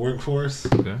went into the workforce.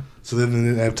 Okay. So then they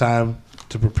didn't have time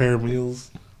to prepare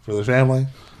meals for their family.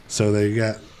 So they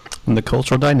got And the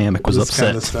cultural dynamic was this upset.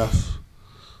 kind of stuff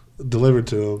delivered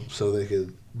to them so they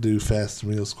could do fast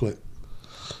meals quick.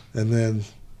 And then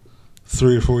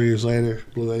 3 or 4 years later,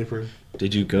 Blue Apron.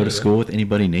 Did you go to school with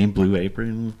anybody named Blue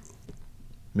Apron?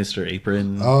 Mr.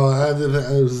 Apron? Oh, I did.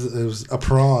 It was a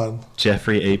prawn.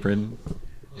 Jeffrey Apron?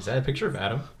 Is that a picture of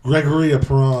Adam? Gregory a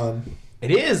prawn.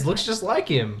 It is. Looks just like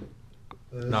him.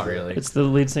 Not really. It's the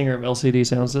lead singer of LCD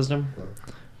Sound System.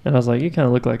 And I was like, you kind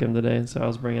of look like him today, so I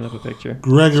was bringing up a picture.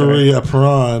 Gregory a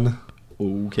prawn.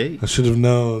 Okay. I should have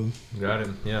known. Got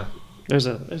him. Yeah. There's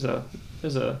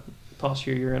a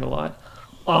posture you're in a lot.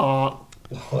 Aw.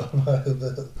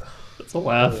 It's a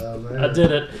laugh. I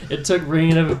did it. It took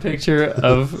bringing up a picture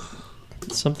of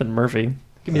something Murphy.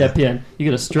 Give me that pen. You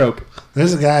get a stroke.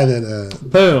 There's a guy that.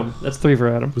 Boom. That's 3 for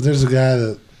Adam. But there's a guy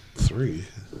that 3.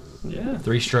 Yeah.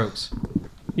 3 strokes.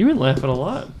 You've been laughing a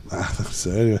lot.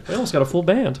 So anyway, We almost got a full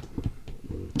band.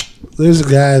 there's a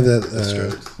guy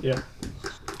that. Yeah.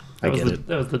 I get it.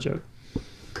 That was the joke.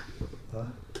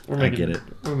 I get it.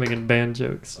 We're making band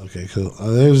jokes. Okay, cool.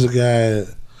 There's a guy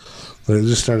that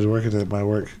just started working at my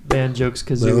work. Band jokes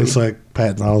because That looks like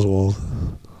Patton Oswald.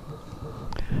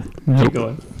 Keep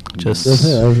going. Just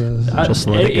Yeah, Just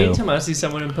let it go. Anytime I see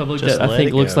someone in public Just that I let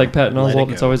think it looks go. like Patton Let it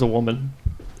Oswald, it's go. always a woman.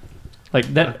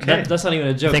 Like that, Okay. that's not even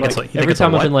a joke. think it's Like, like- you think every it's a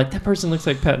time I've what? been like, that person looks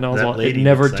like Patton Oswald, it lady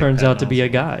never looks like turns Patton out to be a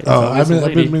Oswald. guy. It's Oh, always a I've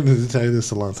lady. been meaning to tell you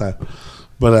this a long time.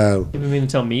 But, You've been meaning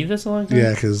to tell me this a long time?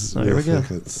 yeah, because Oh, here we go.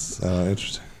 it's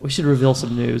interesting. We should reveal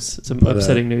some news. Some But,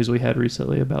 upsetting news we had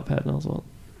recently about Patton Oswald.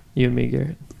 You and me,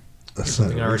 Garrett. That's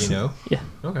Something not I already recent. know. Yeah.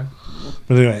 Okay.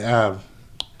 But anyway,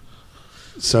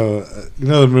 so you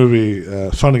know the movie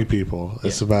Funny People?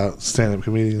 It's about stand-up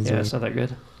comedians. Yeah, or it's not that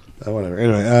good. whatever.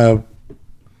 Anyway,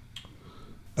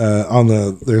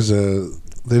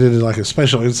 they did like a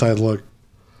special inside look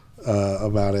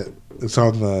about it. It's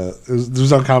on it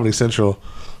was on Comedy Central,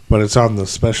 but it's on the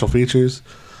special features,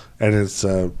 and it's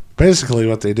basically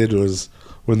what they did was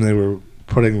when they were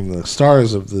putting the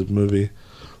stars of the movie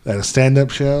at a stand-up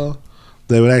show,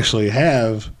 they would actually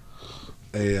have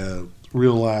a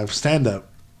real live stand-up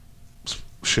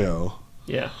show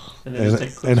Yeah. And then just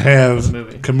take clips and from have the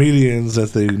movie. comedians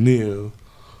that they knew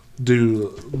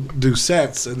do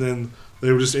sets, and then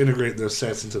they would just integrate their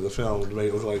sets into the film to make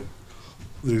it look like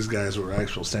these guys were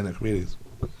actual stand-up comedians.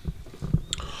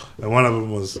 And one of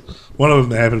them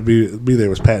that happened to be there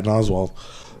was Patton Oswalt,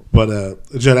 but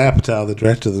Judd Apatow, the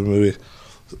director of the movie,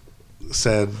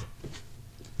 said,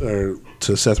 or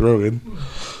to Seth Rogen,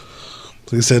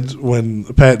 he said when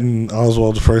Patton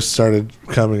Oswalt first started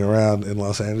coming around in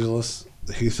Los Angeles,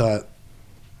 he thought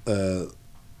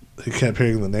he kept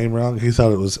hearing the name wrong. He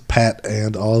thought it was Pat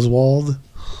and Oswald.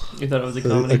 You thought it was a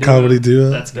comedy? A comedy duo?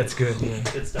 That's good. That's good. Yeah.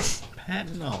 Good stuff.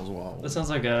 Patton Oswalt. That sounds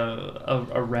like a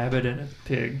rabbit and a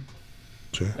pig.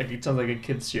 Sure. Like it sounds like a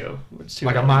kids show. It's two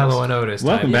Like a animals. Milo and Otis.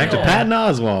 Welcome type. back to Yeah. Patton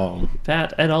Oswalt.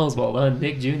 Pat and Oswald,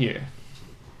 Nick Jr.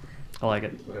 I like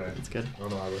it. It's good. I'm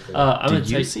gonna Did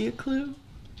you take. see a clue?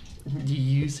 Do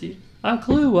you see? A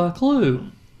clue.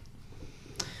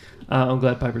 I'm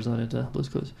glad Piper's not into Blue's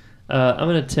Clues. I'm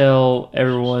gonna tell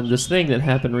everyone this thing that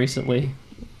happened recently.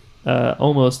 An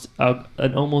almost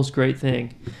great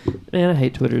thing. Man, I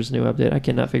hate Twitter's new update. I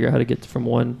cannot figure out how to get from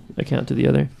one account to the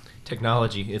other.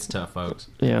 Technology, it's tough, folks.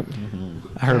 Yeah.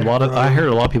 I heard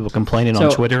a lot of people complaining on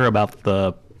So- Twitter about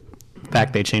the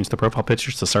fact they changed the profile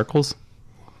pictures to circles.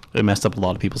 It messed up a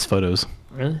lot of people's photos.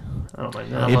 Really? I don't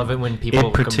mind I that. love it when people.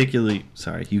 It particularly.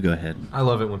 Sorry, you go ahead. I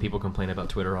love it when people complain about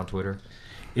Twitter on Twitter.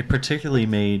 It particularly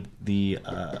made the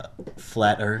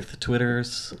flat Earth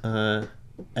Twitter's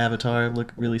avatar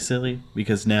look really silly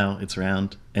because now it's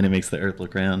round and it makes the Earth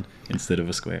look round instead of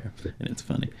a square, and it's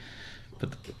funny.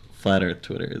 But the flat Earth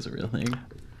Twitter is a real thing.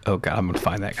 Oh god, I'm gonna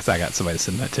find that because I got somebody to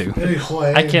send that too.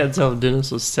 Anyway, I can't tell if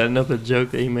Dennis was setting up a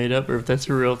joke that he made up or if that's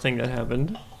a real thing that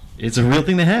happened. It's a real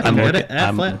thing that happened. I'm At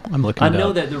looking. flat. I'm looking. I it know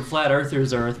up. that the flat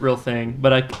earthers are a real thing,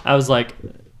 but I was like,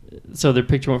 so their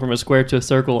picture went from a square to a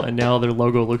circle, and now their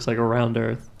logo looks like a round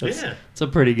earth. Yeah. It's a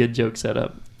pretty good joke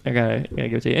setup. I gotta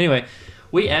give it to you. Anyway,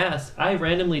 I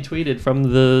randomly tweeted from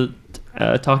the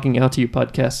Talking Out to You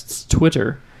podcast's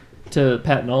Twitter to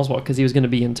Patton Oswalt because he was going to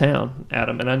be in town,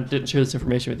 Adam, and I didn't share this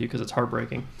information with you because it's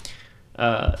heartbreaking.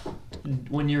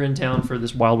 When you're in town for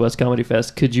this Wild West Comedy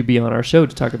Fest, could you be on our show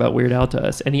to talk about Weird Al to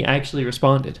us? And he actually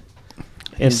responded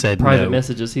in said private no.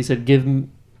 messages. He said, "Give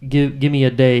me a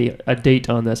date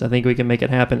on this. I think we can make it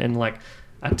happen." And like,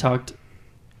 I talked.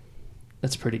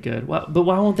 That's pretty good. But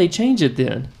why won't they change it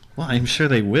then? Well, I'm sure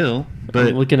they will. But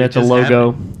I'm looking it at the just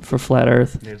logo happened. for Flat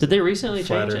Earth. There's Did they a recently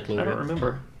Flat change Earth it? I don't logo.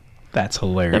 remember. That's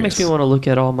hilarious. That makes me want to look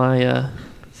at all my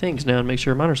things now and make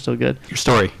sure mine are still good. Your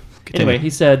story. Continue. Anyway, he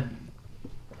said,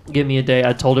 "Give me a day."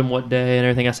 I told him what day and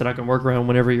everything. I said I can work around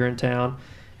whenever you're in town.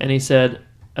 And he said,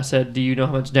 I said, "Do you know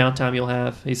how much downtime you'll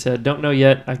have?" He said, "Don't know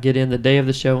yet. I get in the day of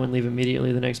the show and leave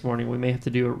immediately the next morning. We may have to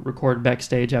do a record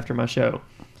backstage after my show."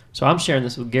 So I'm sharing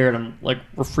this with Garrett. I'm like,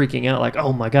 we're freaking out. Like,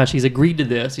 oh my gosh, he's agreed to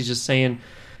this. He's just saying,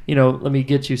 let me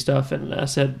get you stuff. And I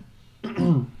said,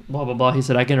 blah, blah, blah. He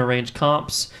said, "I can arrange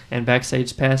comps and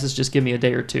backstage passes. Just give me a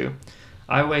day or two."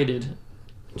 I waited.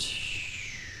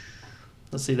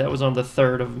 Let's see, that was on the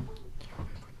 3rd of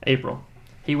April.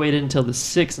 He waited until the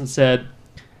 6th and said,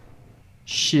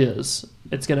 "Shiz,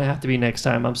 it's going to have to be next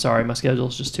time. I'm sorry, my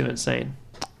schedule's just too insane."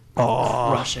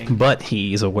 Rushing. But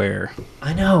he's aware.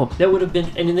 I know. That would have been...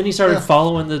 And then he started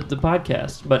following the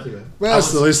podcast. But well,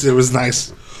 at least it was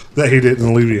nice that he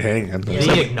didn't leave you hanging.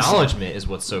 The acknowledgement is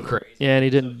what's so crazy. yeah, and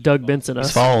he didn't Doug Benson He's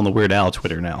us. following the Weird Al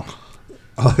Twitter now.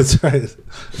 Oh, that's right.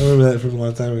 I remember that from a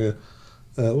long time ago.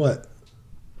 What?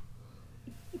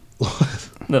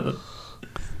 No.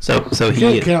 So You he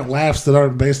can't count laughs that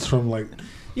aren't based from like.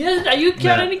 Yeah, you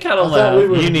count any kind of I thought we laugh.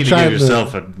 were You need to trying give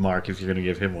yourself a mark if you're going to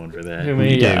give him one for that. I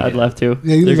mean, yeah, I'd love to.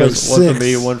 Yeah, you there need goes like one for 6.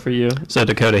 me, one for you. So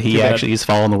Dakota, Too he bad. actually is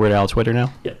following the Weird Al Twitter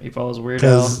now. Yeah, he follows Weird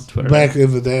Al Because Twitter. back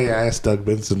in the day, I asked Doug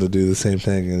Benson to do the same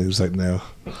thing, and he was like, "No."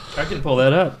 I can pull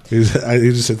that up. He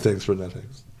just said thanks for nothing.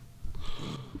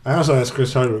 I also asked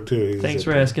Chris Hardwick too. He Thanks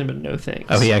said for asking, but no thanks.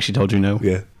 Oh, he actually told you no.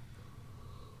 Yeah.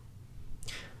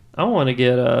 I want to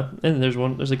get and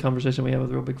there's a conversation we have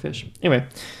with Real Big Fish. Anyway,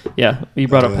 yeah, you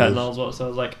brought up Patton Oswalt, so I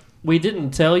was like, we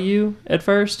didn't tell you at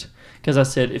first because I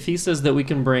said if he says that we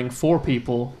can bring 4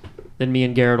 people, then me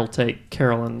and Garrett will take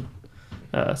Carol and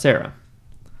Sarah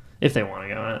if they want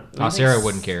to go. Sarah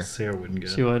wouldn't care. Sarah wouldn't go.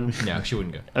 She wouldn't. No, she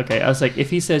wouldn't go. Okay, I was like, if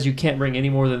he says you can't bring any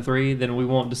more than 3, then we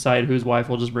won't decide whose wife.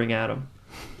 We'll just bring Adam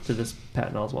to this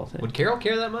Patton Oswalt thing. Would Carol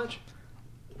care that much?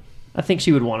 I think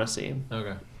she would want to see him.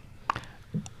 Okay.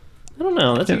 I don't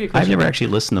know. That's a good I've question. never actually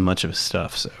listened to much of his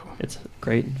stuff, so It's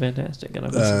great and fantastic, and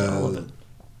I've listened to all of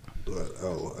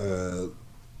it.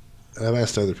 I've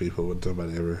asked other people, but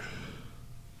nobody ever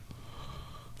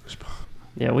respond.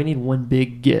 Yeah, we need one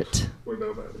big get to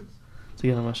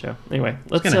get on my show. Anyway,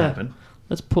 let's It's going to happen.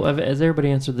 let's pull. Has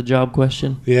everybody answered the job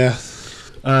question? Yeah.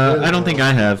 I don't think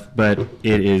I have, but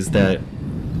it is that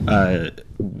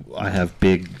I have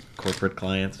big corporate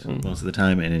clients most of the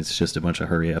time, and it's just a bunch of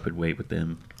hurry up and wait with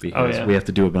them because yeah. we have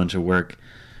to do a bunch of work,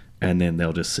 and then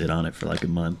they'll just sit on it for like a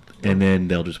month, and then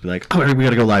they'll just be like, "Oh, we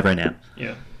got to go live right now,"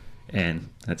 Yeah. and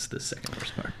that's the second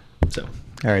worst part. So, all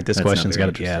right, this that's not question's got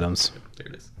very to be interesting. Adam's. There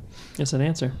it is. It's an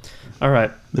answer. All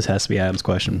right. This has to be Adam's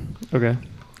question. Okay.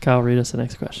 Kyle, read us the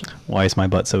next question. Why is my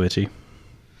butt so itchy?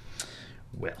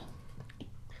 Well,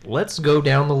 let's go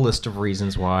down the list of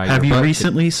reasons why. Have your you butt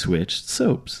recently switched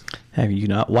soaps? Have you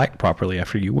not wiped properly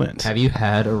after you went? Have you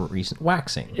had a recent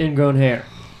waxing? Ingrown hair.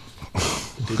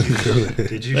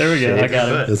 Did you? There we go. I got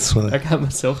it. That's funny. I got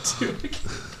myself too.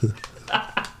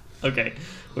 Okay,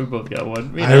 we both got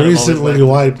one. Me and I Adam always recently laugh.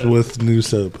 wiped with new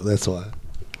soap. That's why.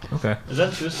 Okay. Is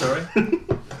that a true story?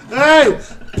 Hey!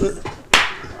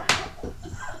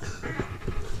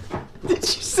 Did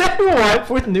you say wipe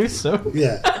with new soap?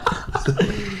 Yeah.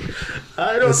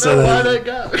 I don't said know why I- that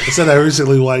got me. I said I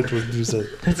recently wiped with new soap.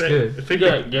 That's good. I think You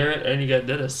got Garrett and you got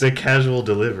Dennis. the casual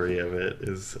delivery of it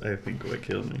is, I think, what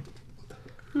killed me.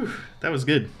 Whew, that was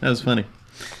good. That was funny.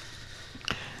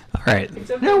 All right.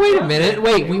 No, wait a minute.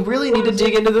 Wait, we really need to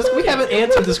dig into this. We haven't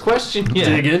answered this question yet.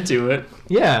 Dig into it.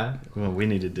 Yeah. Well, we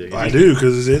need to dig. I do,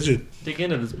 because it's itching. Dig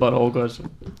into this butthole question.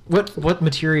 What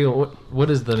material? What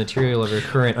is the material of your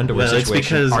current underwear Well, it's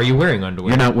situation? because Are you wearing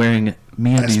underwear? You're not wearing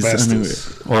MeUndies underwear.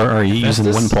 Asbestos. Or are you using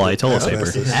Asbestos? one-ply toilet paper?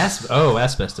 Asbestos.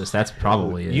 Asbestos. That's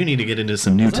probably it. You need to get into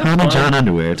some new Is that Tommy fun? John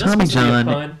underwear. Is that Tommy supposed to be a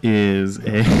John pun? is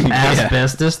a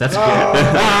Asbestos. That's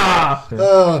good.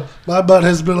 Oh, my butt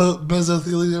has been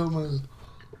mesothelioma.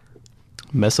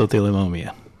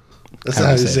 Mesothelioma. That's How not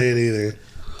how do you you say it either.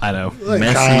 I know. Like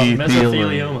messy Kyle.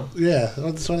 Mesothelioma. Yeah,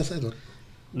 that's what I said.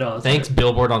 No, that's Thanks, not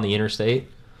billboard on the interstate.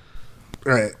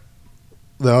 Right.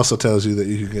 That also tells you that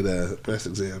you can get a breast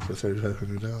exam for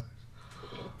 $3,500.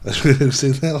 Have you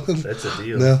seen that one? That's a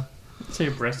deal. No. it. Say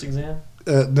a breast exam?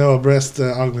 No, a breast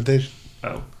augmentation.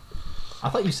 Oh. I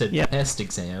thought you said Yeah. pest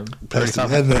exam.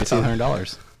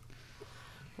 $35,000.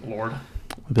 Lord.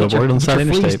 Billboard on the Get side your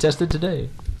fleas interstate. tested today.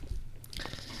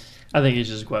 I think you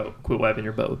should just quit wiping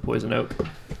your butt with poison oak.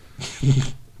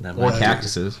 That Or might-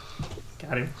 cactuses.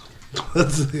 Got him. How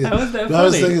is that I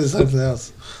was funny? thinking of something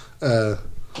else.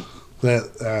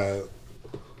 That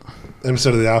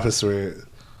episode of The Office where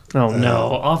Oh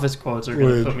no. Office quotes are going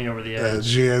where, to put me over the edge.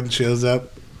 Jan shows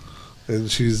up and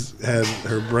she's had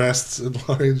her breasts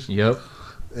enlarged, Yep.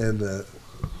 and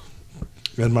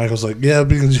Michael's like, "Yeah,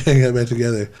 me and Jan got back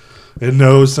together," and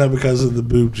no, it's not because of the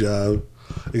boob job.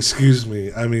 Excuse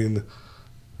me, I mean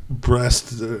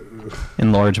breast.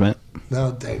 Enlargement.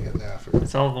 No, dang it! Now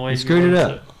It's all the way You screwed it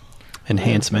want up.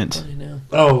 Enhancement. Funny now.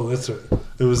 Oh, that's right.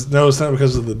 It was no, it's not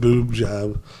because of the boob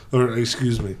job, or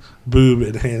excuse me, boob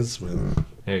enhancement.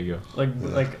 There you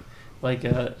Like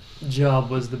job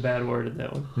was the bad word in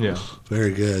that one. go. Yeah.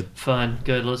 Very good. Fun.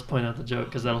 Good. Let's point out the joke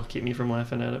because that'll keep me from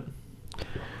laughing at it.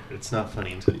 It's not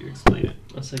funny until you explain it.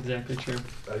 That's exactly true.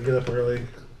 I get up early.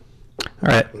 All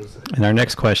right. And our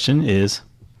next question is,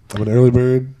 I'm an early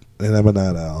bird and I'm a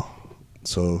night owl,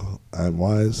 so I'm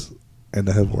wise and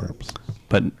I have worms.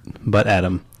 but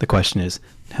Adam, the question is,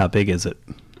 how big is it?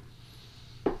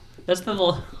 That's the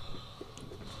little.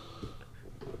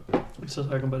 I'm still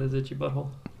talking about his itchy butthole.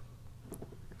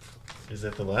 Is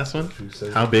that the last one?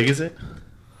 How big is it?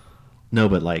 No,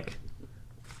 but like,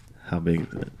 how big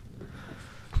is it?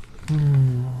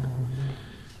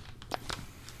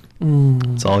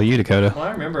 It's all you, Dakota. Well,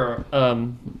 I remember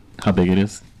How big it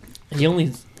is? he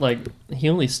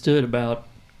only stood about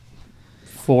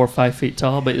 4 or 5 feet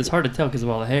tall, but it's hard to tell because of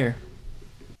all the hair.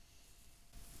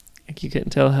 Like you couldn't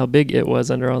tell how big it was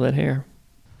under all that hair.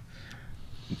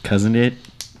 Cousin it?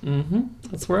 Mm-hmm.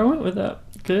 That's where I went with that.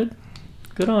 Good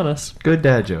on us. Good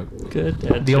dad joke. Good.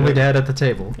 Dad The only joke. dad at the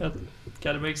table.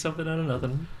 Got to make something out of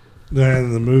nothing.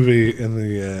 In the movie, in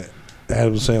the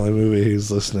Adam Sandler movie, he's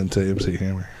listening to MC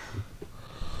Hammer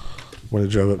when he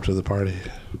drove up to the party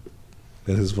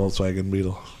in his Volkswagen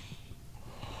Beetle.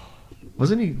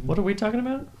 Wasn't he? What are we talking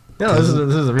about? No, this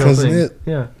is a real Cousin thing. It.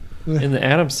 Yeah. In the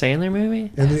Adam Sandler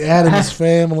movie? In the Addams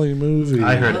Family movie.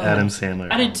 I heard Adam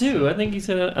Sandler. I did too. I think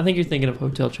you're thinking of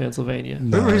Hotel Transylvania.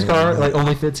 Remember his car like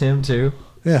only fits him too.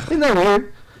 Yeah. Isn't that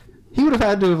weird? He would have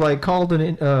had to have like called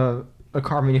a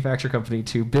car manufacturer company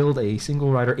to build a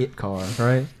single rider it car,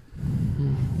 right?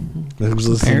 He was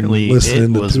listening, Apparently, it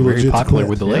listening to was Too very Legit to popular Quit.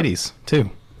 with the ladies, too.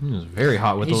 He was very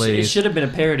hot with the It ladies. should have been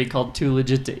a parody called Too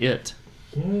Legit to It.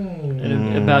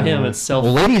 And about him, it's self.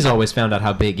 Well, ladies always found out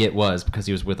how big it was because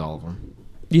he was with all of them.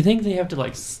 Do you think they have to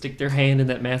like stick their hand in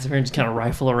that massive hair and just kind of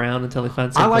rifle around until they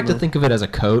find something? I like to think of it as a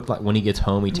coat. Like when he gets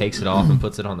home, he takes it off and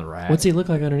puts it on the rack. What's he look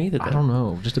like underneath it? I Then? don't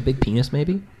know. Just a big penis,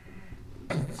 maybe.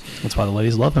 That's why the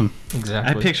ladies love him.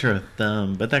 Exactly. I picture a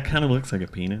thumb, but that kind of looks like a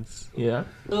penis. Yeah.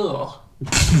 Ugh.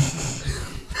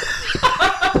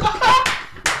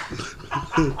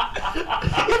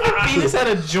 Penis had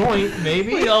a joint,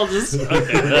 maybe. We all just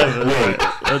okay.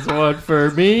 That's one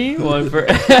for me, one for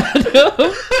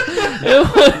Adam, and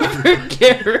one for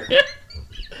Garrett.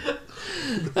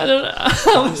 I don't know.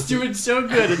 I was doing so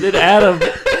good, and then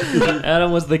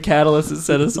Adam was the catalyst that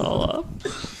set us all up.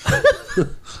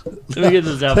 Let me get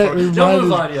this out for you. Don't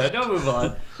move on yet. Don't move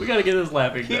on. We gotta get this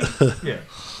laughing done. Yeah.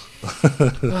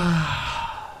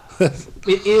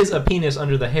 It is a penis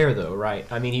under the hair, though, right?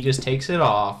 I mean, he just takes it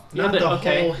off. Yeah, but,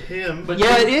 okay. him. But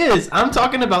Yeah, it is. I'm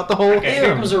talking about the whole Okay,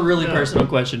 here him. comes a really personal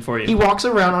question for you. He walks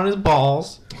around on his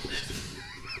balls.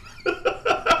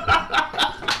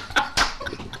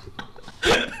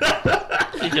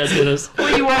 You guys did this.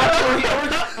 He walks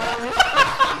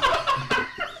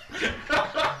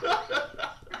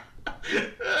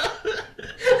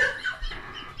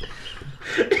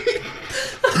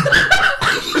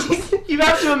You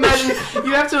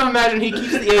have to imagine he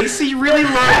keeps the AC really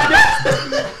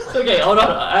low. Okay, hold on.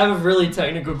 I have a really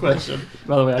technical question.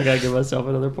 By the way, I gotta give myself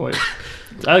another point.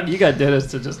 You got Dennis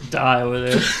to just die over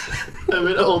there. I've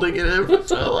been holding it in for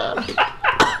so long.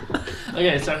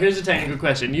 Okay, so here's a technical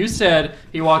question. You said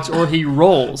he walks or he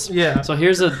rolls. Yeah. So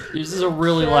this is a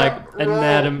really like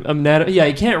anatomy. Yeah,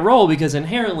 he can't roll because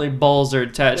inherently balls are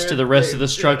attached to the rest of the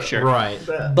structure. Right.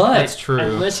 But That's true.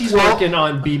 unless he's working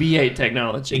on BB-8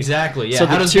 technology. Exactly. Yeah. So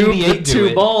How the does two BB-8 do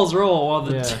it? balls roll while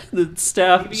the Yeah. the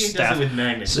staff with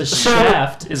magnets. the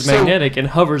shaft is magnetic and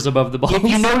hovers above the balls. If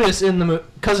you notice in the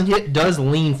Cousin Hit does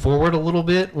lean forward a little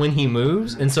bit when he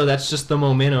moves, and so that's just the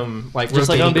momentum, like Just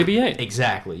like on rotating. BB-8.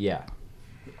 Exactly. Yeah.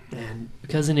 And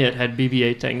Cousin It had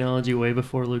BB-8 technology way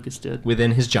before Lucas did.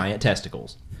 Within his giant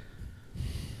testicles.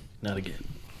 Not again.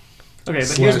 Okay, but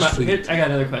Slash feet. I got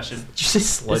another question. Did you say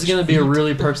This is going to be a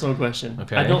really personal question.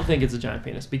 Okay. I don't think it's a giant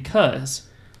penis because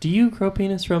do you grow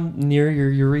penis from near your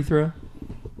urethra?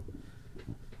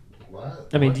 What?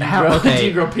 I mean, do you, How- grow, okay. do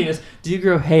you grow penis? Do you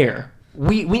grow hair?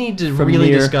 We need to From really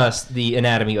near- discuss the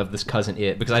anatomy of this Cousin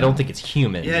It because I don't think it's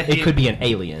human. Yeah, it could be an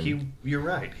alien. You're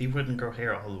right. He wouldn't grow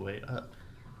hair all the way up.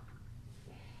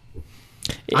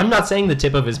 I'm not saying the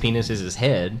tip of his penis is his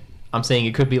head. I'm saying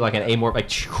it could be like an amorph, like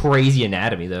crazy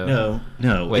anatomy though.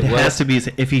 No. Wait, it what? has to be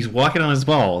if he's walking on his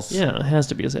balls. Yeah, it has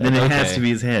to be his head. Then it has Okay. to be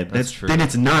his head. That's true. Then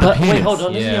it's not a But penis. wait, hold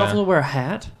on. Doesn't he Yeah. also wear a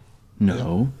hat?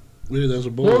 No. Maybe that's a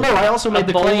bull. Well, no, I also made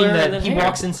the bowler claim and that then he hair.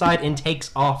 walks inside and takes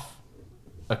off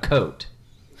a coat.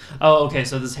 Oh, okay.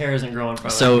 So this hair isn't growing from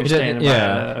it. So- You're standing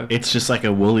Yeah. by It's just like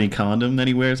a woolly condom that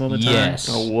he wears all the time. Yes.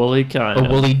 a woolly A condom.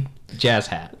 woolly jazz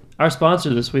hat. Our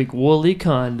sponsor this week, Woolly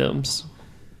Condoms.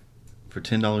 For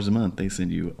 $10 a month, they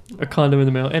send you A condom in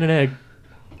the mail and an egg.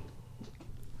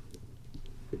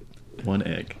 one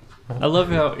egg. I love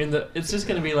how it's just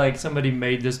gonna be like somebody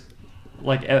made this,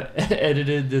 like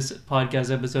edited this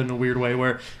podcast episode in a weird way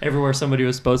where everywhere somebody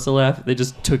was supposed to laugh, they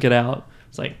just took it out.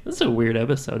 It's like, this is a weird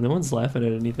episode. No one's laughing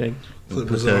at anything. The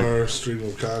bizarre stream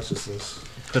of consciousness.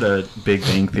 Put a Big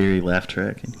Bang Theory laugh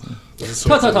track in here. That's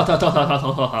Ta ta what ta ta ta ta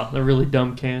ta ta. The really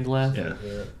dumb canned laugh. Yeah.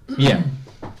 Yeah.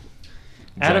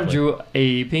 Adam Exactly. drew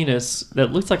a penis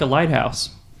that looks like a lighthouse.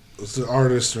 it's an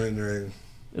artist rendering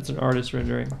It's an artist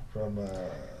rendering. from.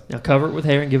 Now cover it with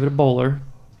hair and give it a bowler.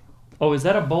 Oh, is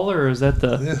that a bowler or is that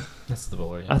the? Yeah, That's the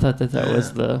bowler. I thought that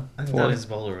was the. I for- thought his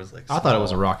bowler was like. I thought it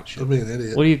was a rocket ship. I'd be an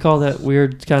idiot. What do you call that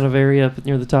weird kind of area up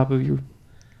near the top of your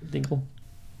dinkle?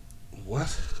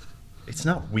 What? It's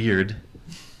not weird.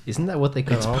 Isn't that what they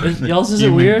call it? part of the Y'all's isn't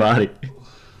human weird? Body.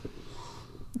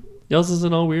 Y'all's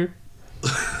isn't all weird.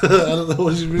 I don't know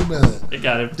what you mean by that. I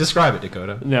got him. Describe it,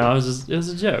 Dakota. No, it was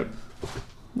a joke.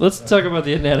 Let's talk about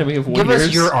the anatomy of wieners. Give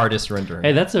us your artist rendering.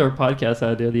 Hey, that's our podcast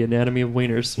idea, the anatomy of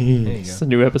wieners. There you It's go. a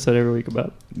new episode every week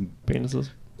about penises.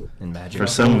 And magic. For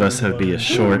some of us, that'd be a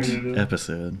short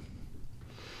episode.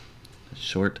 A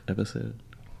short episode.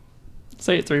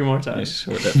 Say it 3 more A times.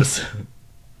 short episode.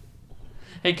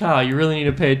 Hey, Kyle, you really need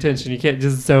to pay attention. You can't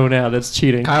just zone out. That's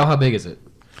cheating. Kyle, how big is it?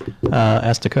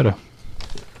 Ask Dakota.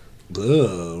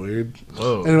 Ugh, weird.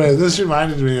 Whoa. Anyway, this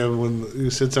reminded me of when you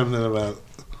said something about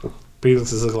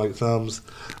penises look like thumbs.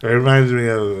 It reminded me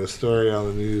of a story on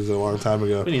the news a long time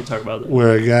ago We need to talk about that.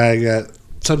 where a guy got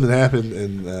something happened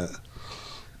and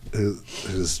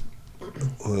his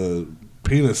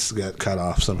penis got cut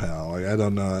off somehow. Like I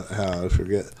don't know how, I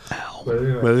forget. But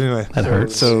anyway, That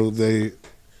hurts. So they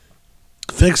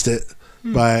fixed it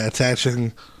by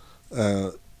attaching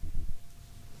A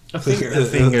finger. A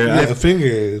finger. Yeah, a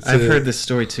finger. I've to- heard this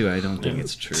story too. I don't think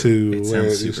it's true. To it where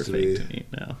sounds it used super to fake be. to me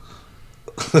now.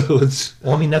 which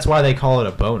Well, I mean, that's why they call it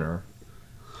a boner.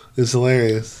 is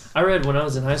hilarious. I read when I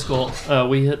was in high school,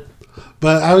 we hit.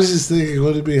 But I was just thinking,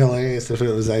 would it be hilarious if it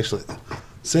was actually?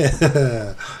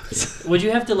 Would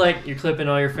you have to, like, you're clipping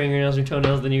all your fingernails and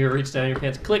toenails, then you reach down your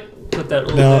pants, click that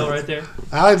little No. nail right there?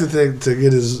 I like to think to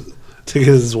get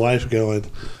his wife going,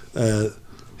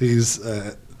 he's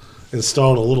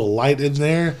installed a little light in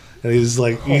there, and he's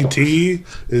like E.T. and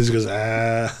he just goes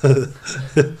ah.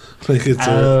 when he gets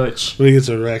Ouch. when he gets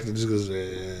erect, it just goes.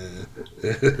 Is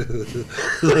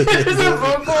it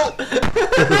vocal?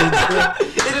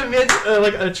 It emits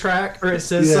like a track, or it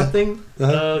says Yeah. something.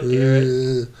 Oh,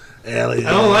 Garrett. Elliot.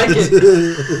 I don't like it.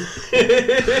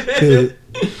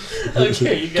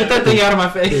 Okay, you Get got that thing out of my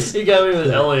face. You got me with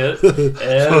Elliot.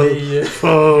 Elliot.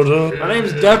 Photo. My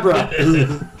name's Deborah.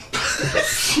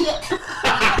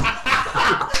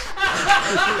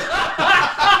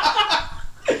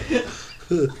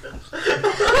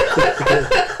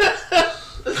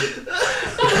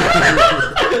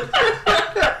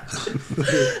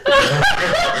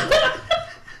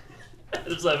 I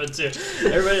was laughing too.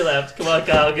 Everybody laughed. Come on,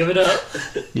 Kyle, give it up.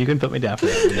 You can put me down for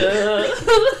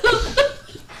that.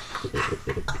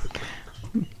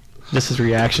 This is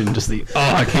reaction, just the,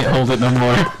 oh, I can't hold it no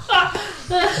more.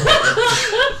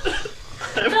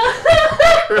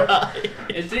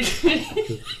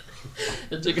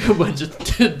 It took a bunch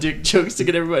of dick jokes to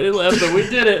get everybody to laugh, but we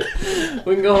did it.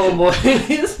 We can go home,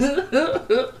 boys.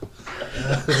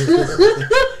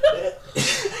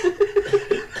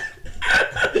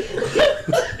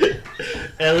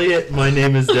 Elliot, my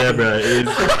name is Deborah. Is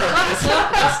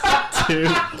two.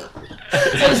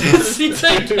 See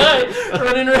that guy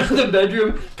running around the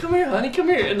bedroom. Come here, honey, come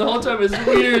here. And the whole time his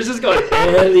wiener is just going,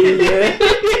 Elliot.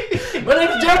 My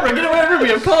name's Deborah. Get away from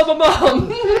me. I'm calling my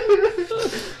mom.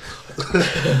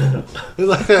 It's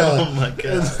like Oh my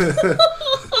god.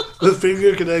 the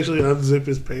finger can actually unzip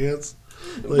his pants.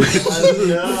 Like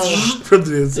from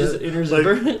the inside. His inner Like,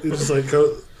 zipper. it just like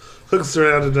hooks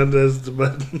around and undoes the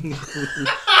button.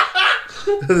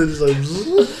 And then just like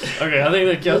Okay, I think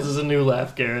that counts as a new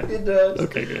laugh, Garrett. It does.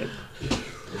 Okay, good.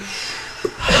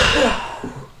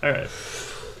 All right,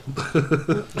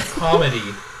 Comedy.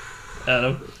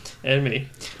 Adam and me.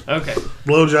 Okay.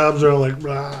 blowjobs are like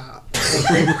rah.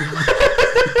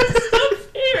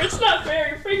 It's not fair.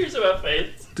 Your finger's in my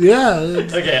face. Yeah.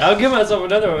 it's- Okay, I'll give myself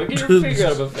another one. Get your finger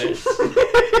out of my face.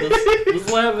 This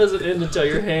laugh isn't in until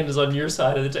your hand is on your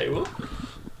side of the table.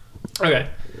 Okay.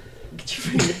 Get your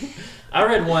finger. I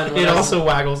read one. When It I was- also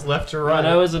waggles left to right. When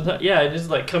I was in, yeah, just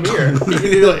like come here,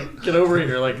 like get over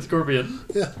here, like a scorpion.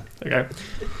 Yeah. Okay.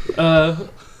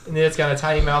 And then it's got a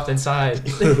tiny mouth inside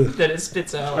that it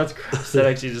spits out. That's gross. That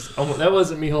actually just almost, that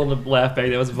wasn't me holding a laugh bag.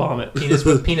 That was vomit. Penis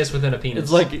within a penis.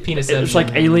 It's like penis. It's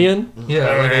like Alien. Yeah,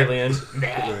 like Alien.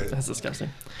 Right. That's disgusting.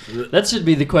 That should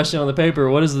be the question on the paper.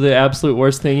 What is the absolute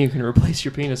worst thing you can replace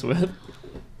your penis with?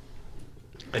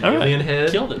 An All right. alien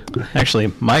head. Killed it.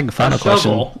 Actually, my final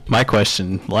shovel.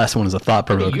 question, the last one is a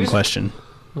thought-provoking use it. question.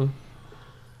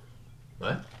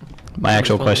 What? My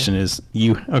actual funny. question is,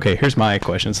 okay, here's my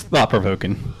question. It's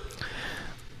thought-provoking.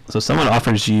 So someone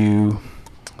offers you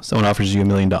 $1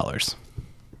 million.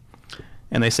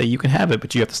 And they say you can have it,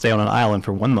 but you have to stay on an island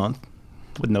for 1 month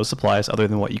with no supplies other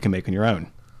than what you can make on your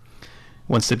own.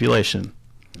 One stipulation.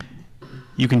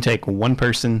 You can take one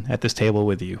person at this table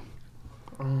with you.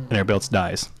 And everybody else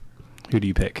dies. Who do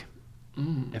you pick?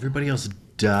 Everybody else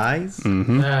dies?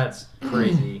 Mm-hmm. That's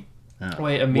crazy. Oh.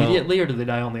 Wait, immediately or do they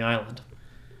die on the island?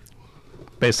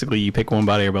 Basically, you pick one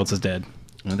body, everybody else is dead.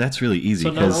 Well, that's really easy So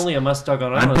not because only am I stuck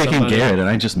on I'm island, picking somebody- Garrett, and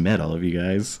I just met all of you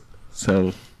guys.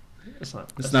 So It's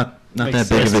not. it's not makes that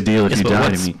big of a sense. deal if you but die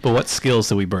what- to me. But what skills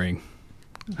do we bring?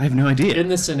 I have no idea. In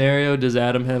this scenario, does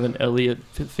Adam have an Elliot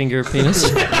finger penis?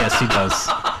 Yes, he does.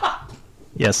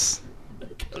 Yes,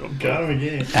 Got him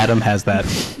again. Adam has that.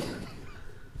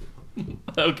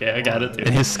 Okay, I got it too.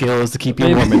 And his skill is to keep you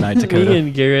warm at night, Me Dakota.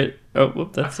 and Garrett. Oh,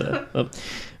 whoop, that's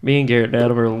me and Garrett and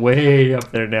Adam are way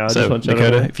up there now. I just So, want you to know.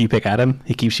 Dakota, if you pick Adam,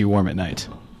 he keeps you warm at night.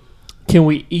 Can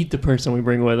we eat the person we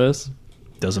bring with us?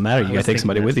 Doesn't matter. You gotta was take thinking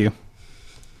somebody that. with you.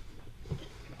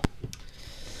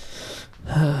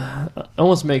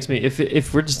 Almost makes me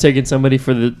if we're just taking somebody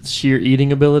for the sheer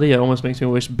eating ability, it almost makes me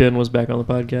wish Ben was back on the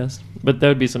podcast. But that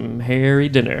would be some hairy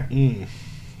dinner.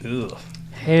 Ugh.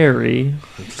 Hairy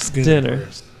Skin dinner.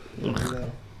 first.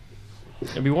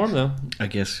 It'd be warm though. I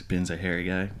guess Ben's a hairy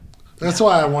guy. That's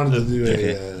why I wanted to do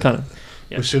Okay. a. Kind of.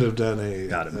 Yeah. We should have done a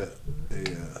Got him.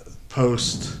 a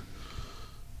post.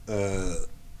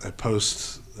 A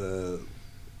post.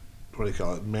 What do you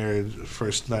call it? Marriage.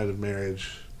 First night of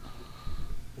marriage.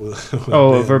 With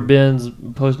Oh, Ben. for Ben's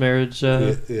post marriage.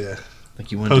 Yeah.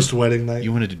 Like you wanted Post wedding night.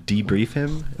 you wanted to debrief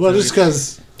him? Well, just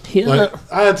because Yeah.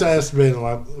 like I had to ask Ben a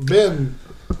lot. Ben,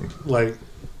 like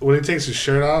when he takes his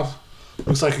shirt off,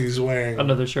 looks like he's wearing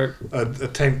Another shirt. a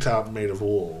tank top made of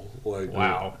wool. Like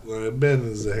Wow. Ben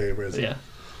is a hairy person. Yeah.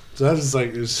 So I was just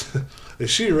like, is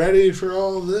she ready for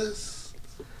all of this,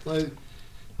 like,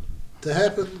 to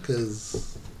happen?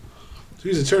 Because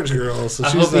She's a church girl, so I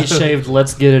she's hope he shaved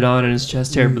 "Let's Get It On" in his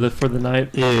chest hair for the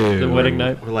night, the wedding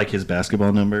night. Or like his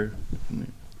basketball number.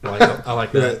 I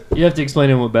like that. You have to explain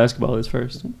to him what basketball is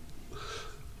first.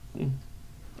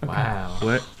 Wow.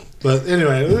 What? But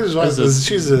anyway,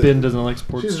 she's a Ben doesn't like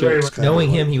sports she's very jokes. much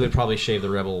Knowing him, he would probably shave the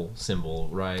rebel symbol,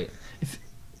 right?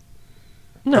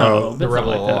 No, Oh, that's The not Rebel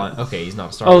like that. Alliance. Okay, he's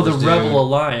not a Star Oh, Wars the dude. Rebel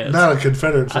Alliance. not a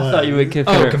Confederate flag. I thought you would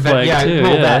Confederate flag yeah, too.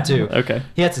 well, Yeah, that too. Okay.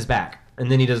 He has his back,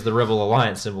 and then he does the Rebel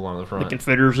Alliance symbol on the The front.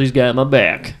 Confederacy's got my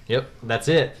back. Yep, that's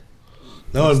it.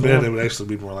 No, in bed it would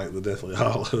actually be more like the Deathly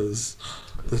Hollows.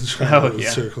 The triangle yeah.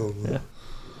 circle. Yeah.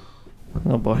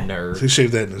 Oh boy. Nerd. He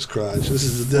shaved that in his crotch. This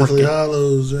is the Deathly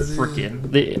Hollows. Right here.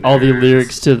 Freaking all the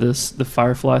lyrics to the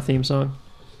Firefly theme song.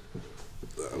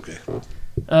 Okay.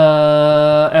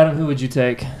 Adam, who would you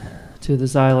take to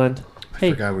this island?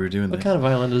 I forgot we were doing What this. kind of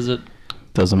island is it?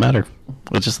 Doesn't matter.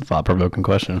 It's just a thought-provoking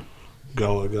question.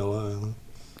 Gullah Island.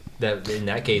 That in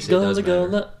that case, it does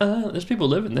matter. There's people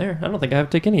living there. I don't think I have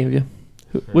to take any of you.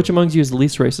 Which amongst you is the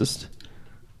least racist?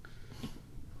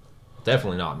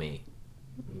 Definitely not me.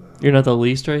 You're not the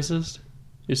least racist?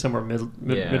 You're somewhere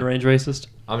Yeah. mid-range racist?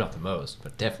 I'm not the most,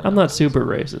 but definitely. I'm not super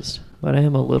racist, but I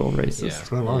am a little Yeah.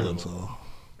 racist. I'm Arkansas.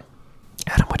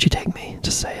 Adam, would you take me?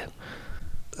 Just say it.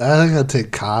 I think I'd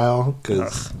take Kyle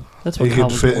because That's he what Kyle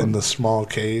could was fit born. in the small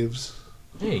caves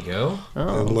There you go. and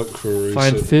Oh, look for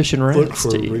find fish and look rats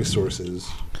for to eat. resources.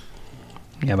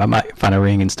 Yeah, but I might find a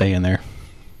ring and stay in there.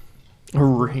 A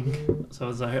ring. So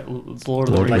it's Lord of the Lord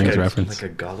of the Rings. Rings reference.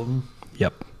 Like a golem?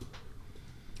 Yep.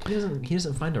 He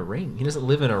doesn't find a ring. He doesn't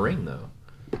live in a ring though.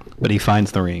 But he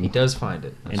finds the He ring. does find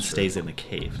it. That's And true. stays in the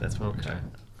cave. That's what Okay.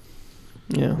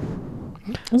 Yeah.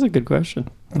 That's a good question.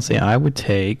 Let's see, I would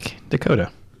take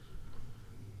Dakota.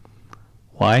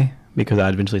 Why? Because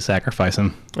I'd eventually sacrifice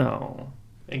him. Oh.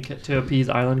 And to appease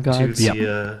island To gods. Yeah.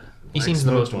 the, He like seems the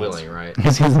smoke most balls. willing, right?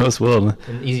 He's the most willing.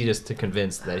 And easy just to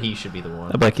convince that he should be the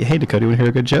one. I'd be like, hey, Dakota, you want to hear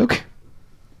a good joke?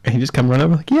 And he just come run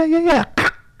over like, yeah, yeah, yeah.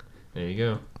 There you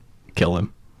go. Kill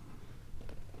him.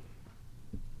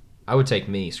 I would take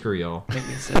me. Screw y'all. Make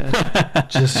me sad.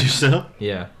 Just yourself?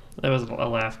 Yeah. That was a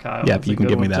laugh, Kyle. Yep, That's a you can good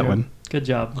give me that too. one. Good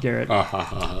job, Garrett.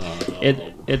 Ah.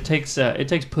 It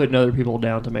takes putting other people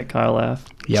down to make Kyle laugh.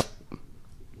 Yep.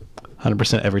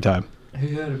 100% every time.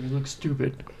 Hey Adam, you look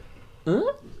stupid. Huh?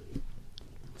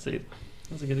 See,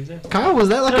 that's a good example. Kyle, was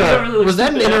that like No, really was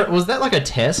that stupid. was that like a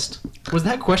test? Was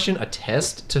that question a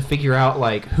test to figure out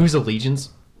like whose allegiance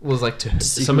was like to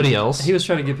somebody else? He was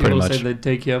trying to get Pretty people to say much. they'd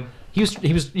take him. He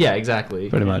was yeah, exactly.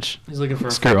 Pretty much. He's looking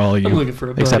for Screw all of you. I'm looking for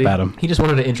a buddy. Except Adam. He just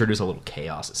wanted to introduce a little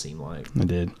chaos. It seemed like. I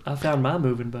did. I found my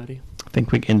moving buddy. I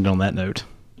think we can end it on that note.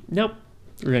 Nope.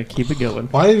 We're gonna keep it going.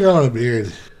 Why are you growing a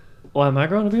beard? Why am I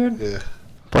growing a beard? Yeah.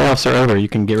 Playoffs are over. You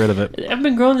can get rid of it. I've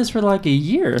been growing this for like a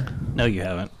year. No, you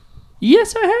haven't.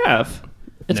 Yes, I have.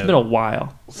 It's No. been a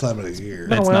while. It's not been a year.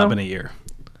 Oh, It's wow. not been a year.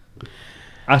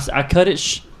 I cut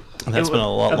it. That's been a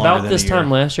lot longer about than this a year.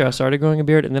 time last year. I started growing a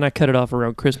beard, and then I cut it off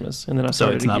around Christmas, and then I So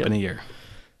started it's not again. been a year.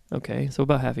 Okay, so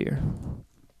about half a year.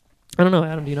 I don't know,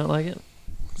 Adam. Do you not like it?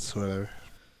 It's whatever.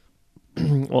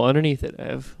 Well, underneath it, I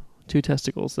have 2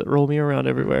 testicles that roll me around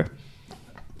everywhere.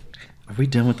 Are we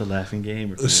done with the laughing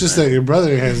game? Or It's just that your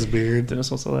brother has a beard.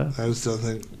 Dennis wants to laugh. I just don't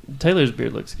think. Taylor's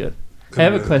beard looks good. I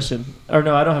have a question. Or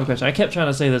no, I don't have a question. I kept trying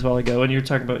to say this a while ago when you were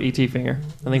talking about E.T. Finger.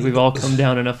 I think we've all come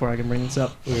down enough where I can bring this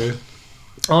up. Okay.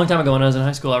 A long time ago when I was in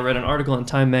high school, I read an article in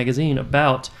Time magazine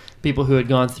about people who had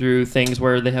gone through things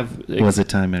where they have... Was it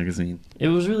Time Magazine? It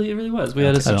really was. We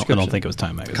had a I subscription. don't think it was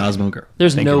Time Magazine. Cosmo Girl.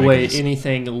 There's Thank no you, way Nicholas.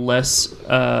 anything less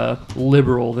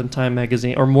liberal than Time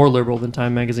magazine, or more liberal than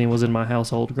Time magazine, was in my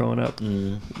household growing up,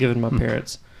 given my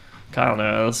parents. Kyle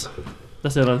knows.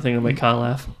 That's the other thing that made Kyle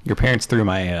laugh. Your parents threw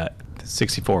my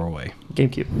 64 away.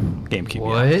 GameCube. GameCube.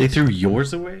 What? They threw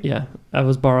yours away? Yeah, I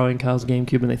was borrowing Kyle's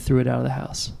GameCube and they threw it out of the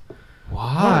house. Why?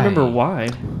 I don't remember why.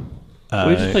 Yeah.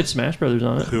 We just played Smash Brothers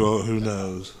on it. Who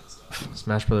knows?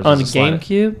 Smash Brothers On is a slide-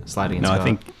 GameCube? sliding. No, I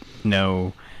think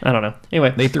no. I don't know.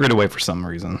 Anyway, They threw it away for some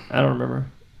reason. I don't remember.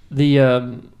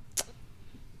 The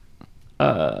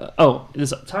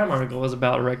this Time article was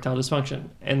about erectile dysfunction,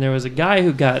 and there was a guy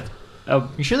who got a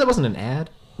You sure that wasn't an ad?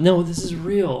 no. This is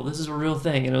real. This is a real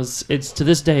thing, and it's to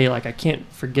this day like I can't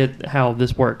forget how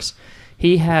this works.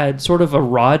 He had sort of a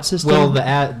rod system. Well,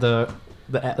 the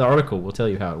article will tell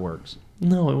you how it works.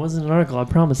 No, it wasn't an article. I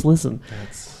promise. Listen,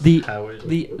 That's the how it-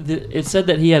 it said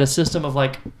that he had a system of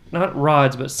like not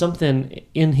rods, but something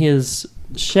in his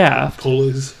shaft.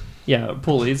 Pulleys. Yeah,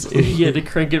 pulleys. He had to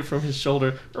crank it from his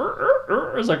shoulder.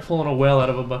 It was like pulling a whale out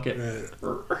of a bucket.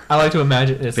 I like to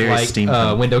imagine it's Very like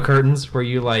steampunk. window curtains where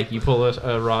you pull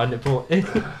a rod and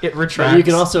it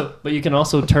retracts. But you can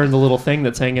also turn the little thing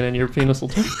that's hanging in your penis. Will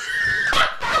turn.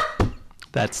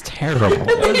 That's terrible.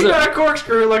 You got a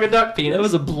corkscrew like a duck penis. That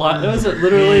was a blind. That was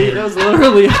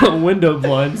literally a window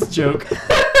blinds joke.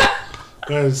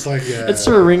 But it's like It's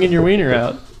sort of wringing your wiener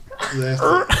out.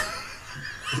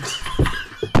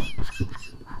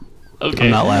 Okay.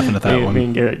 I'm not laughing at that Me one.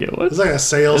 and Garrett get what? It's like a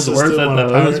sales It's worth system it on a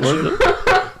though. It was pirate worth ship.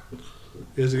 it.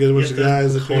 You have to get a bunch of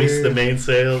guys that hoist the main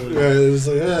sail. Right, it was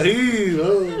like, heave,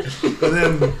 and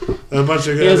then a bunch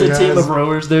of He has other a guys. team of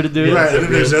rowers there to do it. Right, and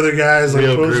then there's other guys like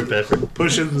Real group effort.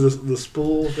 pushing the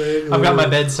spool thing. I've got my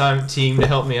bedside team to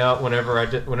help me out whenever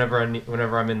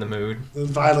I'm in the mood.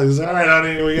 And finally, it's all right,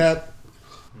 honey, we got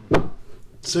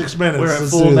 6 minutes. We're at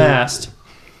Let's full do this." mast.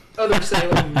 Other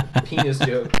sailing penis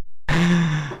joke.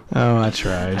 Oh, I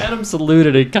tried. Adam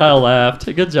saluted and Kyle laughed.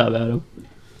 Good job, Adam.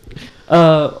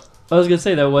 I was gonna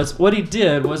say that was what he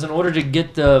did was in order to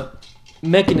get the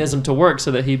mechanism to work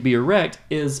so that he'd be erect.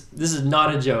 This is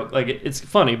not a joke. Like it's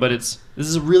funny, but this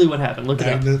is really what happened. Look at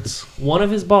that. Magnets. One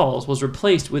of his balls was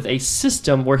replaced with a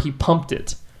system where he pumped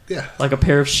it Yeah. like a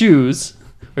pair of shoes,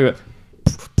 where he went,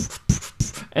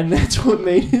 and that's what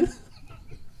made it.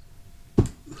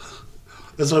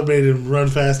 That's what made him run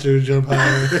faster, jump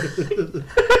higher.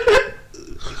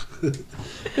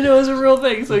 You know, it's a real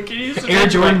thing. So can you just Air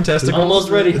Jordan testicles. almost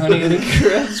ready, honey, and he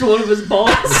grabs one of his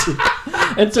balls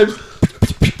and starts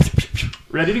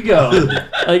ready to go.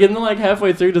 Like, and then like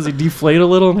halfway through, does he deflate a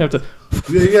little and have to?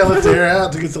 Yeah, you gotta let the air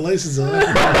out to get the laces on.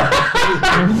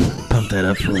 Pump that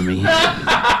up for me.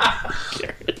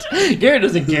 Garrett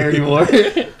doesn't care anymore.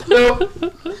 Nope.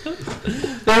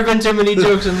 There have been too many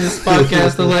jokes in this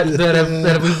podcast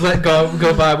that we've let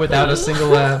go by without a single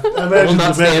laugh. I We'll imagine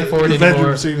not stand for it the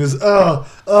anymore. bedroom scene is It's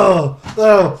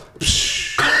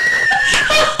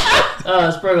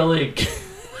probably a leak.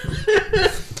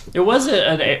 It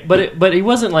wasn't but he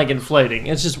wasn't like inflating.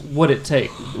 It's just what it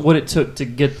took to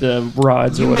get the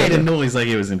rods or You made whatever. a noise like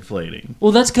it was inflating.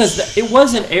 Well, that's because it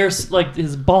wasn't air. Like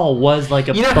his ball was like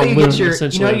a You know how balloon. you get your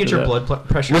essentially after that. blood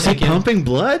pressure Was he taken? pumping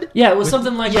blood? Yeah, it was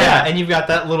something like Yeah, that. and you've got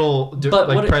that little But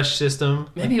what it- press system.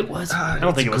 Maybe it was. I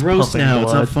don't It's think it was gross pumping now.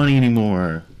 It's blood. not funny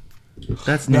anymore.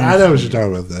 That's No, not. I know what you're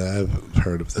talking about. That I've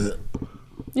heard of that.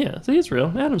 Yeah, see, it's real.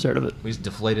 Adam's heard of it. We just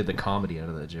deflated the comedy out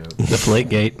of that joke.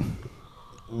 Deflategate.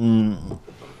 Not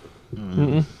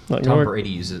gonna Tom work.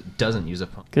 Brady doesn't use a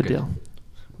pump. Good deal.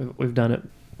 We've done it.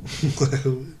 It's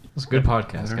a good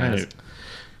podcast, All guys. right.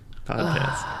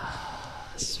 Podcast.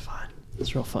 This is fun.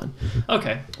 It's real fun.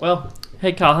 Okay. Well,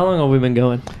 hey Kyle, how long have we been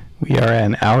going? We are at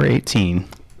an hour 18.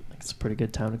 It's a pretty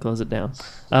good time to close it down.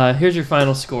 Here's your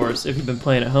final scores if you've been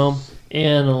playing at home.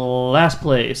 In last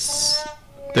place.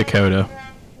 Dakota.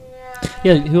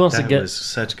 Yeah, who wants That to was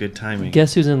such good timing.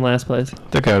 guess who's in last place?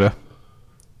 Dakota.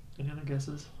 Any other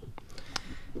guesses?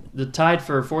 The tied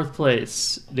for fourth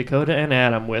place, Dakota and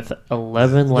Adam with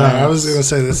 11 No, laps. I was gonna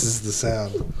say this is the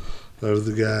sound of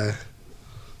the guy.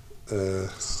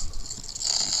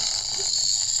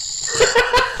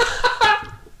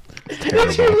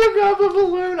 Did you look up a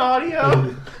balloon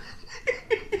audio?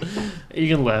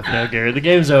 You can laugh now, Gary. The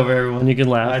game's over, everyone. You can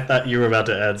I laugh. thought you were about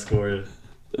to add score.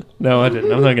 No, I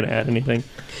didn't. I'm not going to add anything.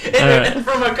 And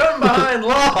from a come behind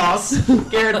loss,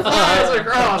 Garrett flies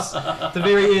across the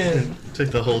very end. Took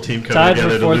the whole team coming Tied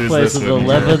together for to fourth lose place this with one.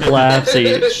 11 laps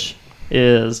each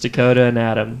is Dakota and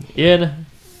Adam. In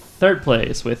third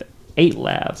place with 8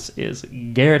 laps is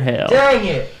Garrett Hale. Dang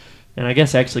it! And I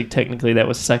guess actually technically that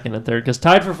was second and third because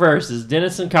tied for first is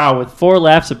Dennis and Kyle with 4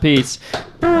 laps apiece.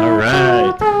 All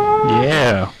right.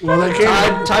 Yeah. Well, they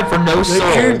came, Tied for no they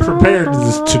came soul. prepared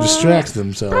to distract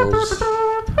themselves.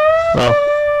 Well,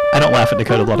 I don't laugh at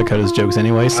Dakota. A lot of Dakota's jokes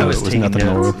anyway, so was it was taking nothing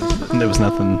more. notes. There was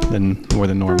nothing more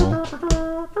than normal.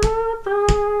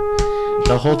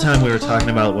 The whole time we were talking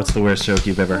about what's the worst joke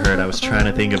you've ever heard, I was trying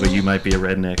to think of a "you might be a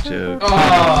redneck" joke. Oh,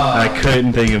 I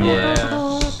couldn't think of one.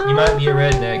 yeah. You might be a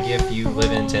redneck if you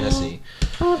live in Tennessee.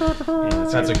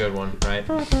 That's a good one, right?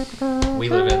 We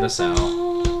live in the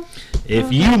South.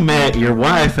 If you met your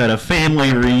wife at a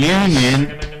family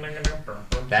reunion,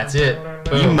 That's it.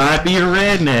 you Boom. might be a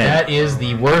redneck. That is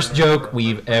the worst joke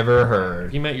we've ever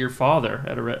heard. You met your father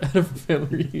at a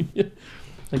family reunion.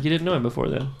 Like you didn't know him before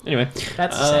then. Anyway,